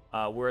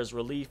whereas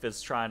relief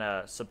is trying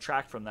to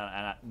subtract from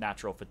that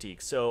natural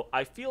fatigue. So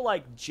I feel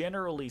like,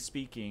 generally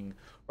speaking,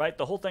 right,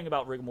 the whole thing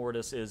about rigor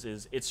mortis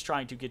is it's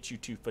trying to get you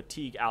to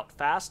fatigue out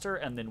faster,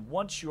 and then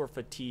once you're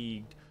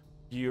fatigued,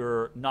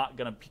 you're not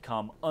going to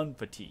become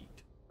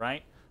unfatigued,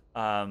 right?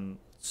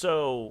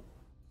 So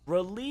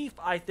relief,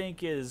 I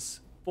think, is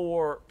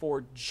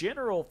for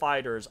general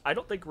fighters. I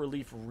don't think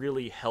relief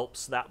really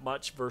helps that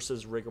much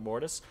versus rigor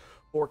mortis.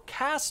 For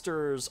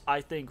casters,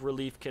 I think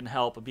relief can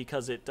help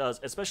because it does,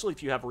 especially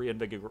if you have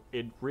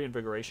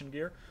reinvigoration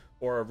gear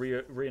or a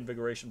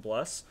reinvigoration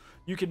bless.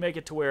 You can make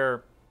it to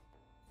where,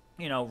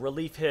 you know,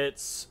 relief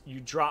hits, you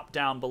drop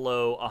down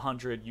below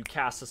 100, you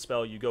cast a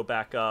spell, you go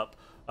back up.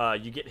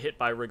 You get hit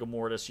by rigor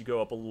mortis, you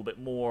go up a little bit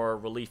more.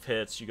 Relief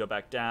hits, you go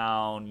back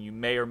down. You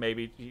may or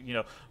maybe, you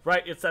know,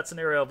 right? It's that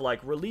scenario of like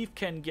relief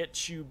can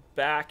get you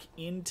back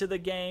into the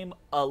game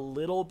a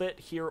little bit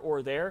here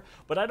or there,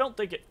 but I don't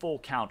think it full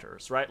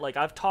counters, right? Like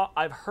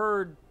I've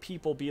heard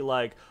people be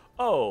like,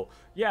 oh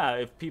yeah,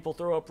 if people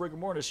throw up rigor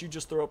mortis, you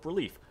just throw up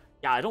relief.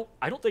 Yeah, I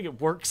don't think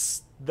it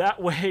works that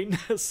way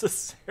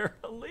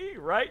necessarily,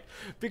 right?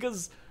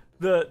 Because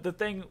the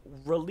thing,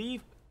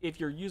 relief, if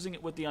you're using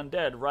it with the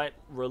undead, right,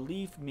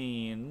 relief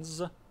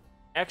means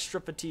extra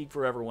fatigue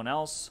for everyone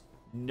else,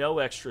 no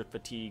extra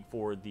fatigue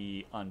for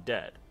the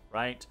undead,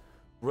 right?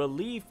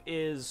 Relief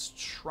is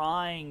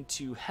trying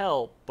to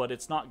help, but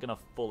it's not gonna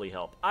fully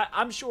help.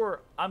 I'm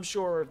sure,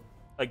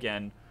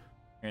 again,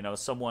 you know,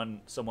 someone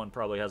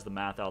probably has the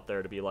math out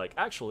there to be like,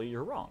 actually,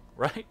 you're wrong,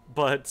 right?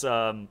 But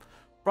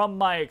from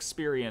my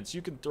experience,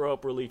 you can throw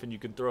up relief and you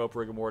can throw up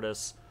rigor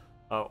mortis.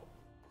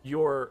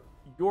 Your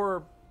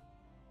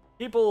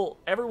people,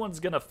 everyone's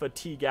gonna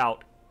fatigue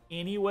out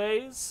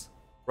anyways,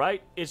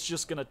 right? It's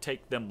just gonna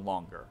take them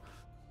longer.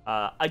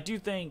 I do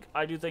think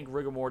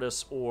rigor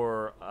mortis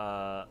or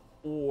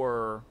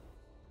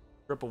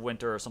grip of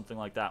winter or something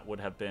like that would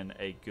have been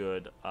a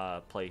good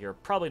play here.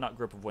 Probably not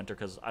grip of winter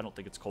because I don't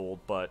think it's cold,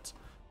 but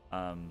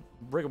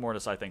rigor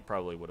mortis I think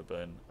probably would have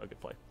been a good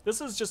play. This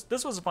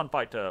was a fun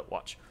fight to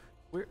watch.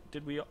 Where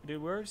did we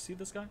already see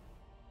this guy?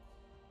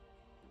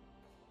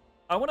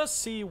 I want to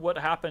see what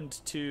happened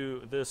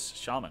to this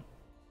shaman.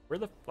 Where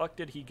the fuck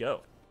did he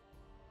go?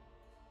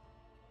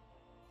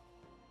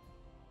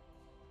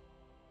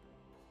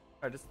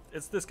 Alright,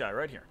 it's this guy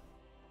right here.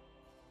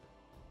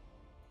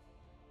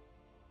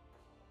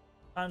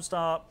 Time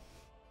stop.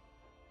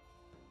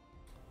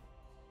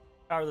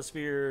 Power of the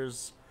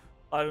Spheres.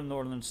 Light of the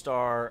Northern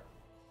Star.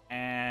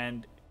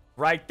 And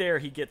right there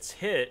he gets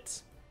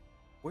hit.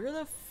 Where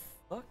the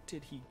fuck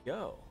did he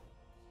go?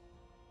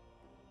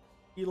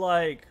 He,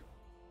 like,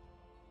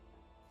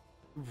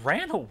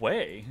 ran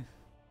away.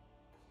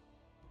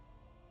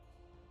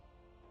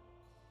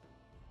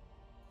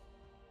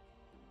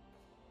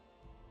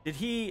 Does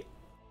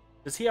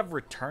he have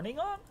returning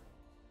on?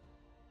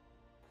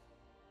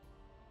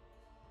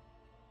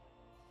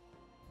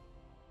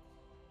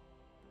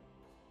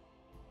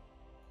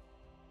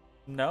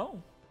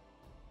 No.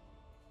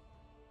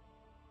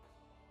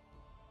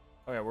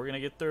 Okay, we're gonna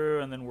get through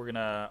and then we're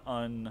gonna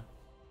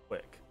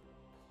unquick.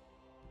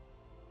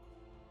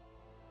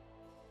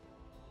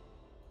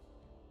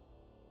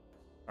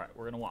 Alright,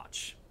 we're gonna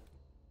watch.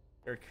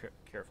 Very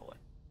carefully.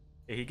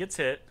 Okay, he gets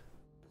hit.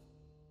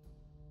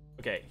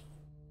 Okay.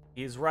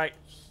 He's right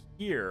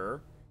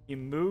here. He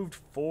moved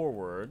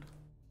forward.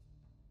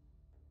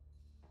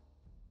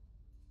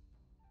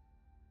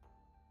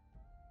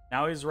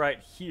 Now he's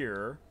right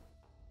here.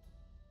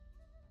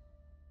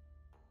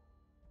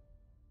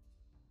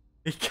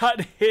 He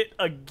got hit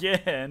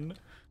again.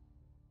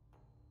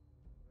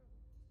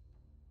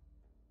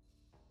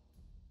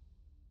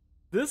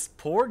 This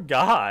poor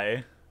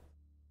guy.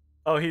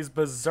 Oh, he's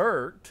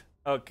berserked.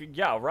 Okay,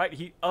 yeah, right.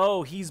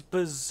 He's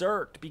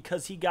berserked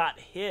because he got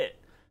hit.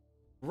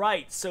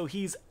 Right, so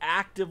he's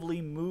actively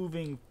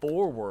moving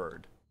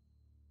forward.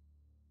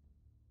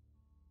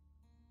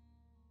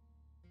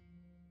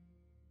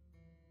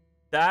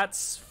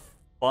 That's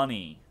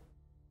funny,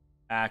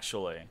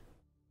 actually.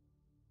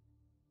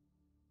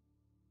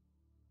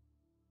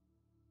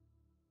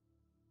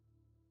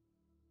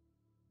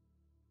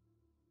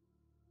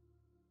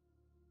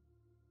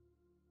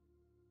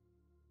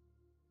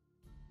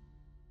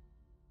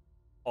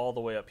 All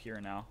the way up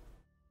here now.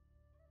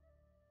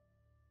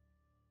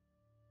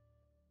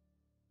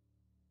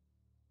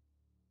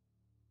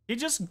 He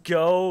just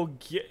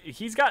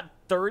he's got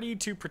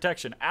 32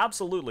 protection.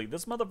 Absolutely.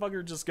 This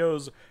motherfucker just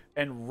goes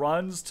and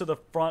runs to the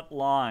front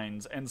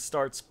lines and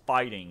starts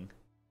fighting.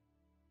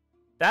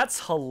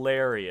 That's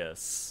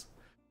hilarious.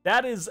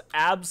 That is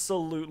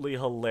absolutely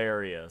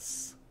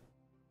hilarious.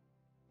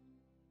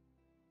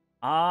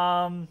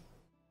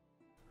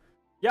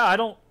 Yeah, I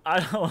don't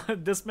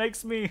this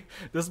makes me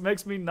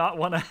not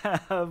want to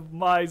have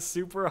my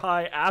super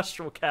high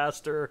astral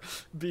caster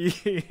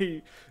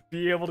be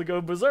able to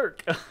go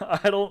berserk.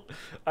 I don't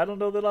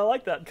know that I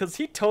like that, because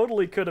he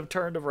totally could have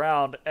turned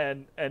around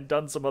and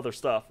done some other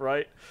stuff,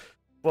 right?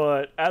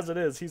 But as it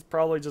is, he's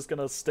probably just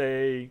gonna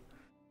stay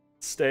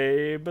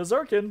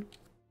berserking.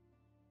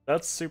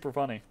 That's super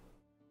funny.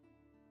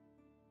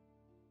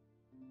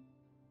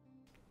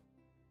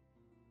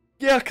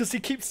 Yeah, because he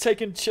keeps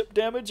taking chip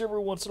damage every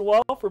once in a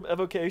while from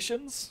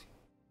evocations.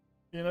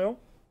 You know?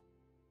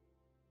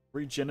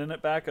 Regenning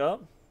it back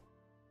up.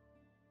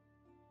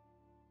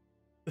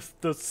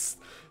 The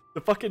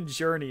fucking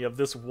journey of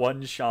this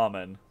one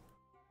shaman.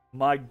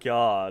 My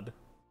god.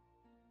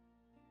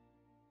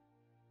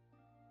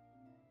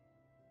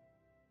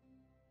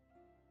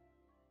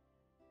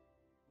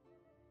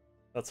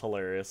 That's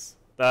hilarious.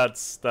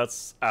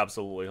 That's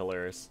absolutely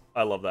hilarious.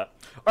 I love that.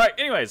 All right,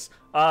 anyways,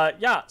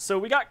 yeah, so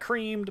we got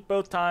creamed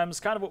both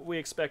times, kind of what we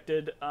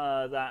expected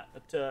that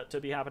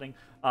to be happening.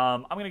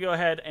 I'm going to go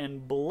ahead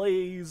and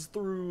blaze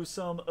through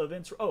some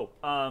events. Oh,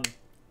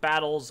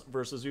 battles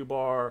versus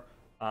Ubar.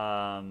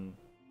 1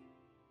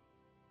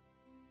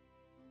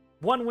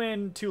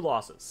 win, 2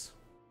 losses.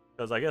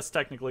 Because I guess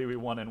technically we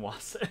won in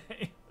Wase.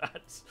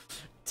 That's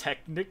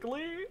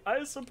technically,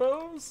 I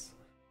suppose.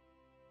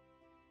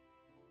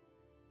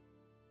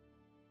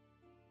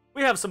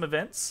 We have some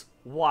events.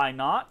 Why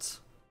not?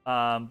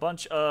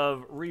 Bunch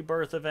of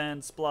rebirth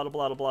events. Blah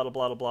blah blah blah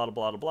blah blah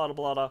blah blah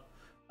blah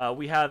blah.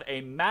 We have a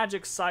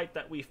magic site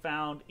that we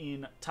found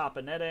in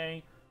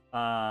Tapanete.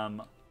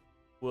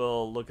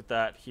 We'll look at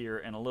that here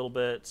in a little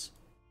bit.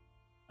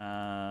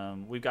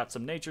 We've got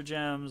some nature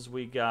gems.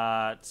 We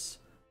got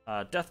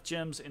death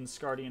gems in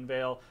Scardian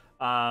Vale.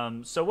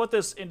 So what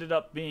this ended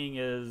up being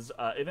is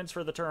events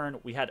for the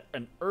turn. We had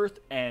an earth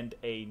and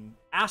an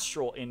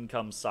astral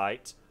income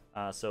site.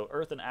 So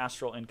earth and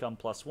astral income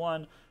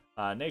 +1,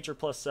 nature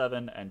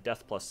 +7, and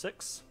death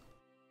 +6.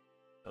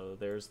 So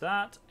there's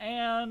that.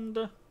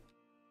 And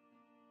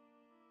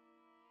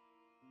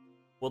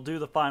we'll do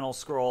the final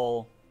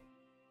scroll.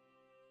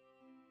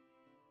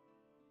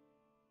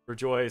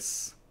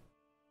 Rejoice.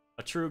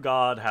 A true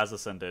god has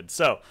ascended.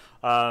 So,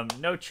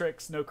 no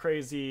tricks, no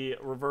crazy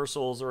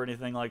reversals or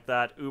anything like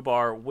that.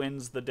 Ubar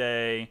wins the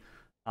day.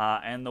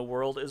 And the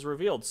world is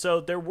revealed. So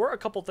there were a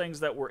couple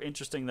things that were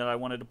interesting that I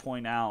wanted to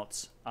point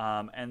out,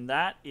 and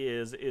that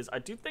is I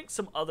do think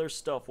some other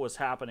stuff was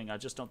happening. I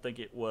just don't think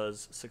it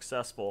was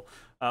successful.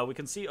 We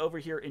can see over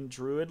here in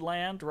Druid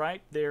Land,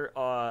 right there,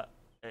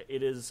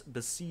 it is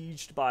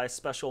besieged by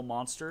special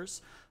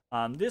monsters.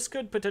 This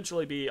could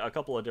potentially be a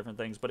couple of different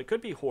things, but it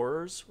could be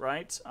horrors,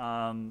 right?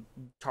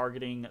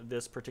 Targeting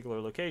this particular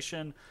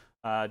location.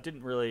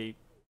 Didn't really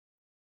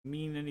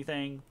mean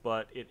anything,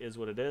 but it is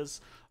what it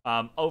is.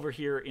 Over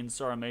here in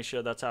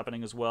Saramatia, that's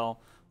happening as well.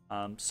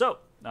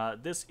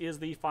 This is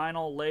the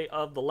final lay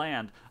of the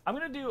land. I'm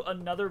going to do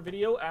another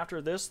video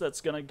after this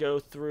that's going to go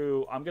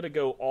through, I'm going to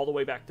go all the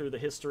way back through the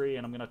history,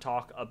 and I'm going to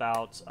talk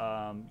about,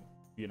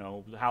 you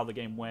know, how the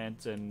game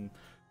went and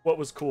what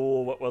was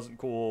cool, what wasn't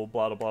cool,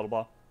 blah, blah,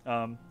 blah,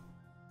 blah.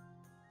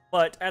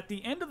 But at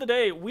the end of the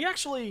day, we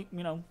actually,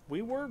 you know,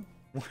 we were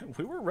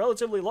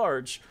relatively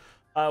large.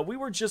 We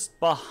were just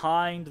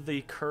behind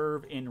the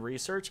curve in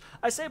research.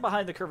 I say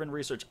behind the curve in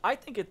research. I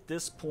think at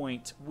this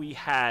point we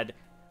had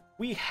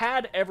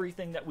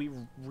everything that we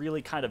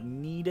really kind of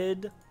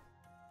needed,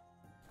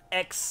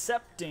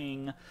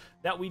 excepting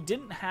that we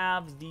didn't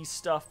have the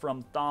stuff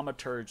from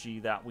thaumaturgy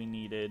that we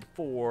needed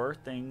for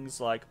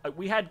things like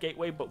we had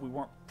Gateway, but we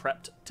weren't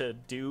prepped to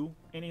do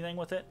anything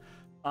with it.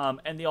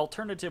 And the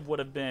alternative would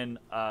have been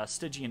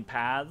Stygian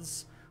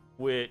Paths,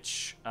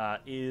 which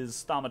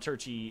is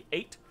thaumaturgy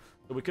 8.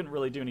 We couldn't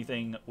really do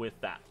anything with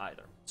that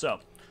either. So,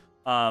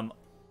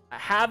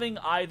 having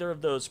either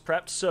of those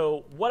prepped.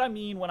 So, what I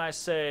mean when I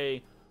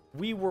say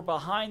we were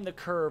behind the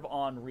curve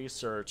on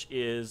research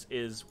is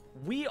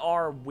we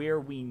are where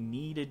we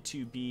needed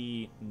to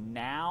be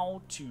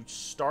now to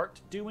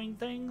start doing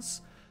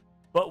things,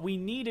 but we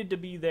needed to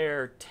be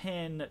there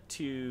 10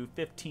 to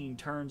 15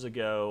 turns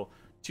ago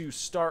to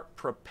start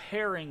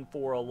preparing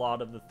for a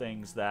lot of the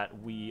things that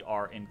we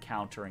are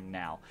encountering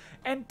now.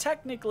 And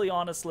technically,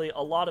 honestly,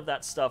 a lot of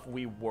that stuff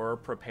we were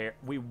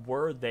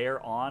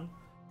there on.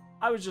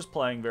 I was just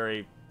playing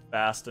very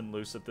fast and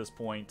loose at this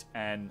point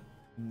and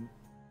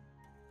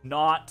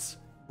not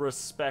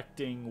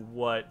respecting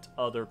what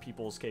other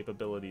people's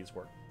capabilities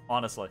were.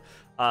 Honestly,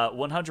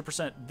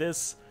 100%.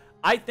 This,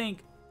 I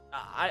think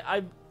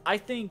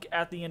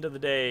at the end of the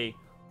day,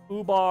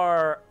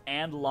 Ubar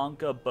and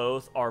Lanka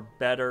both are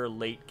better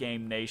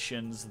late-game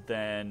nations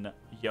than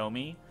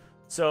Yomi.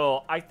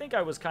 So I think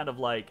I was kind of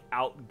like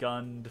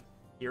outgunned,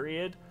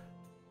 period.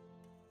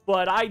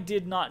 But I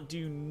did not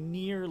do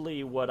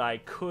nearly what I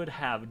could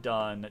have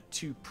done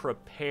to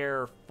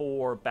prepare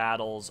for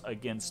battles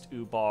against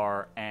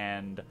Ubar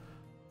and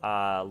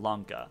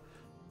Lanka.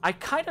 I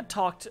kind of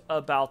talked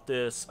about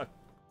this,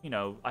 you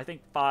know, I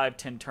think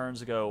 5-10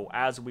 turns ago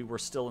as we were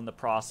still in the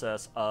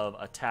process of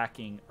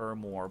attacking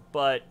Ermor.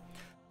 But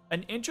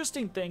an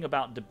interesting thing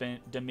about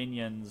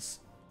Dominions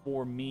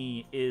for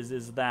me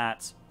is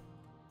that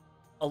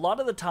a lot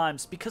of the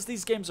times, because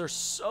these games are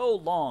so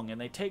long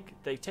and they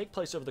take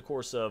place over the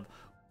course of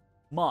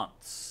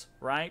months,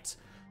 right?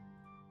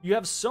 You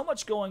have so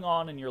much going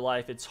on in your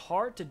life, it's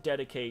hard to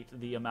dedicate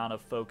the amount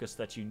of focus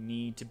that you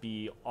need to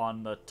be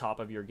on the top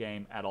of your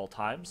game at all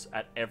times,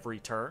 at every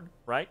turn,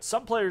 right?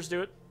 Some players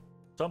do it.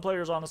 Some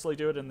players honestly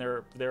do it, and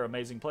they're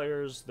amazing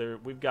players.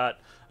 We've got,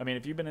 I mean,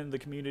 if you've been in the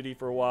community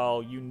for a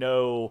while, you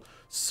know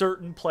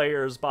certain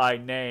players by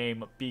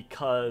name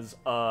because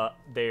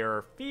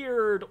they're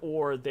feared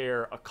or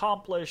they're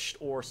accomplished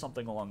or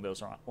something along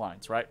those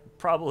lines, right?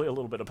 Probably a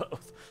little bit of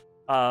both.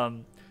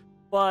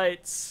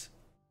 But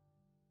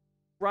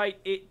right,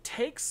 it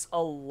takes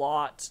a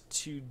lot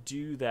to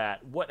do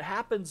that. What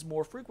happens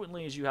more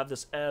frequently is you have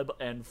this ebb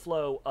and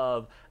flow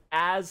of,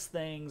 as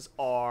things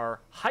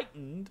are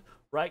heightened,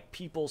 right,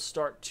 people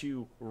start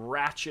to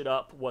ratchet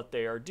up what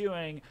they are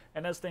doing,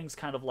 and as things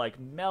kind of like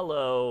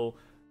mellow,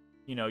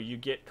 you know, you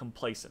get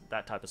complacent,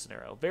 that type of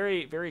scenario.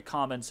 Very, very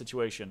common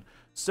situation.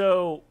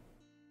 So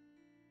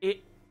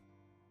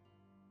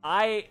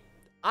I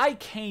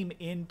came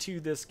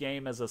into this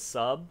game as a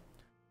sub,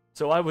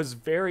 so I was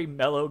very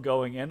mellow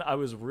going in. I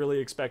was really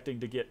expecting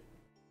to get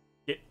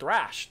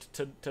thrashed,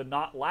 to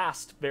not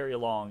last very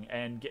long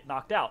and get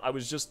knocked out. I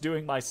was just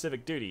doing my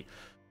civic duty.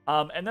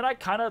 And then I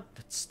kind of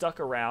stuck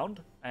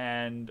around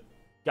and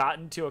got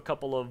into a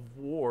couple of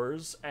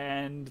wars,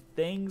 and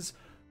things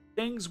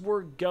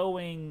were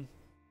going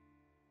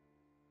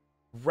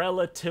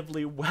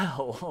relatively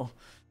well.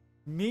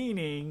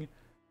 Meaning,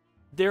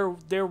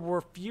 there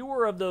were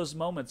fewer of those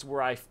moments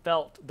where I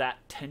felt that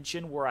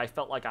tension, where I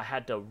felt like I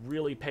had to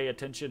really pay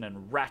attention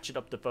and ratchet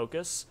up the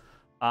focus.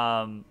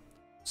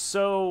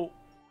 So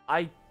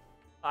I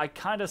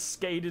kind of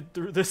skated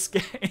through this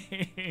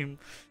game.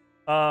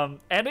 And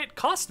it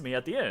cost me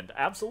at the end,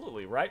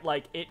 absolutely, right?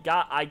 Like,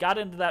 I got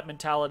into that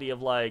mentality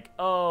of like,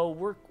 oh,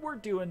 we're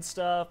doing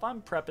stuff,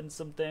 I'm prepping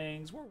some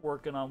things, we're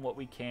working on what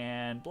we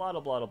can, blah,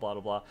 blah, blah, blah,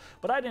 blah, blah.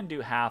 But I didn't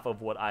do half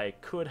of what I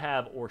could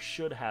have or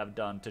should have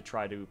done to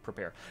try to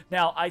prepare.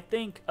 Now, I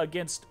think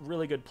against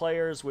really good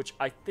players, which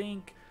I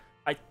think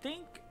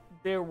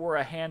there were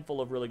a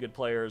handful of really good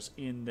players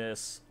in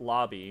this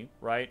lobby,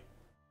 right?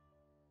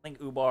 I think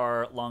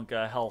Ubar,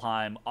 Lanka,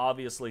 Helheim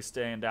obviously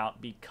stand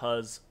out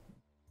because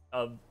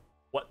of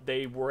what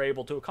they were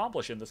able to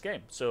accomplish in this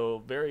game.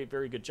 So very,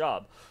 very good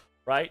job,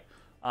 right?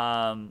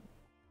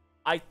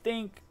 I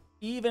think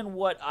even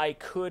what I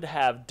could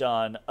have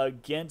done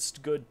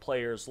against good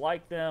players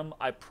like them,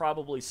 I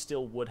probably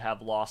still would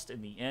have lost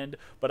in the end,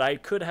 but I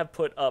could have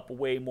put up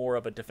way more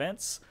of a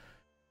defense.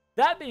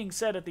 That being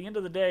said, at the end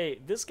of the day,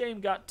 this game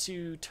got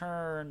to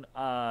turn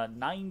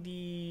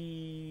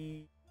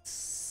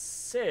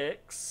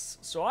 96,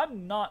 so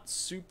I'm not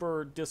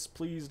super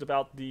displeased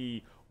about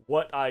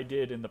what I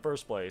did in the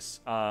first place.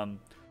 So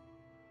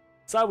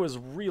I was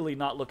really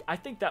not I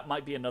think that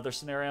might be another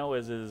scenario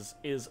is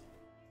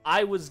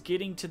I was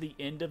getting to the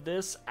end of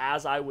this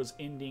as I was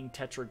ending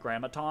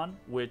Tetragrammaton,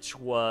 which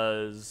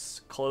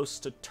was close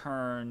to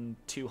turn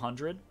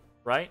 200,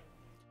 right?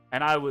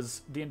 And I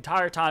was, the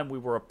entire time we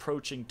were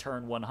approaching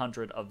turn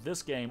 100 of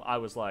this game, I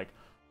was like,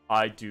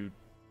 I do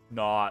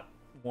not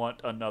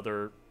want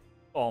another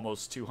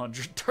almost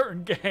 200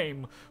 turn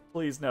game.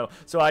 Please no.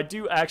 So I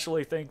do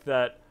actually think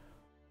that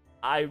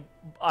I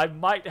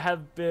might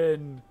have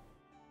been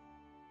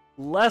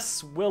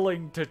less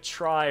willing to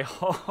try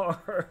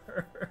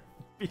hard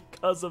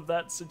because of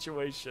that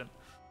situation.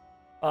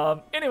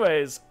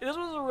 Anyways, this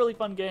was a really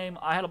fun game.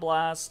 I had a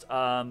blast.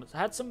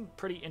 Had some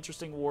pretty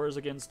interesting wars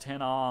against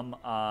Hinnom,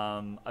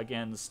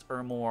 against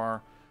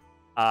Ermor.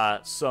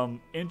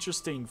 Some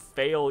interesting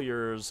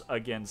failures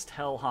against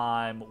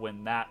Helheim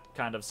when that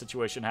kind of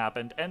situation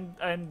happened, and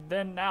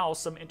then now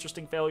some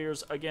interesting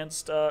failures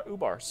against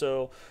Ubar.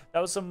 So that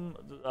was some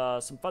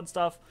fun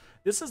stuff.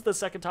 This is the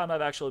second time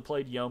I've actually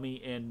played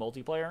Yomi in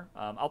multiplayer.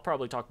 I'll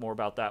probably talk more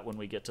about that when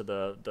we get to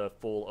the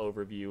full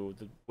overview,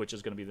 which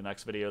is going to be the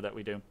next video that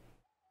we do.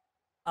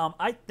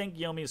 I think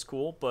Yomi is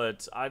cool,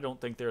 but I don't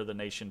think they're the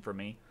nation for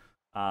me.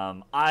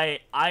 I'm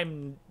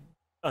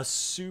a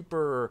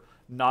super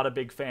not a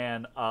big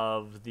fan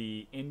of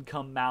the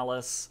income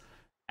malice,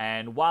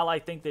 and while I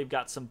think they've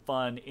got some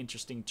fun,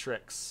 interesting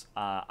tricks,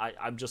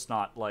 I'm just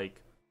not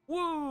like,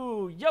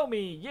 woo,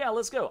 Yomi, yeah,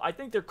 let's go. I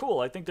think they're cool.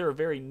 I think they're a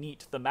very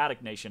neat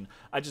thematic nation.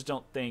 I just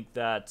don't think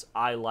that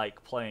I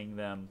like playing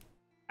them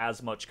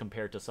as much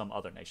compared to some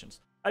other nations.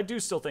 I do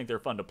still think they're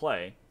fun to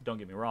play, don't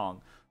get me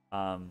wrong.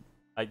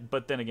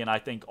 But then again, I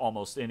think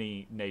almost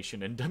any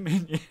nation in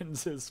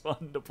Dominions is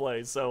fun to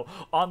play. So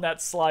on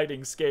that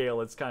sliding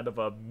scale, it's kind of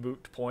a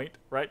moot point,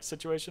 right,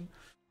 situation.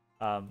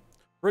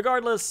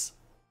 Regardless,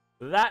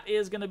 that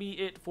is going to be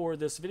it for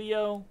this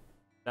video.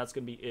 That's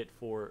going to be it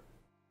for...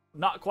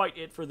 Not quite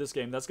it for this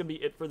game. That's going to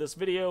be it for this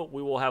video.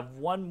 We will have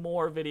one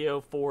more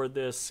video for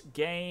this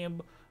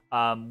game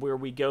where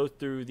we go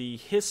through the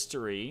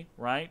history,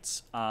 right?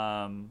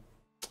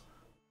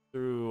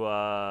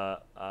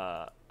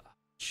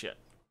 Shit.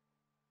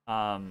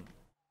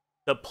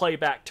 The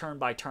playback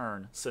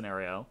turn-by-turn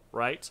scenario,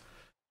 right?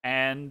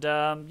 And,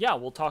 yeah,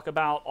 we'll talk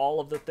about all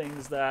of the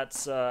things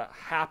that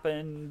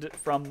happened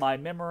from my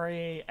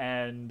memory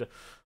and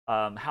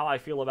how I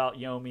feel about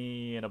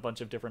Yomi and a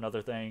bunch of different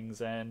other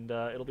things, and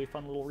it'll be a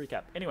fun little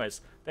recap.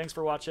 Anyways, thanks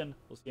for watching.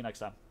 We'll see you next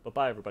time.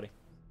 Bye-bye, everybody.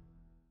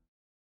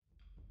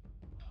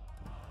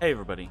 Hey,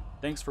 everybody.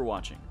 Thanks for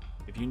watching.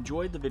 If you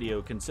enjoyed the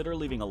video, consider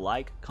leaving a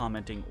like,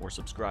 commenting, or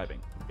subscribing.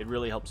 It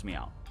really helps me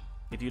out.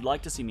 If you'd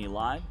like to see me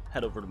live,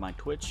 head over to my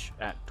Twitch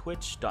at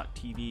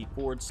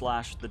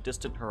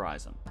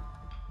twitch.tv/thedistanthorizon.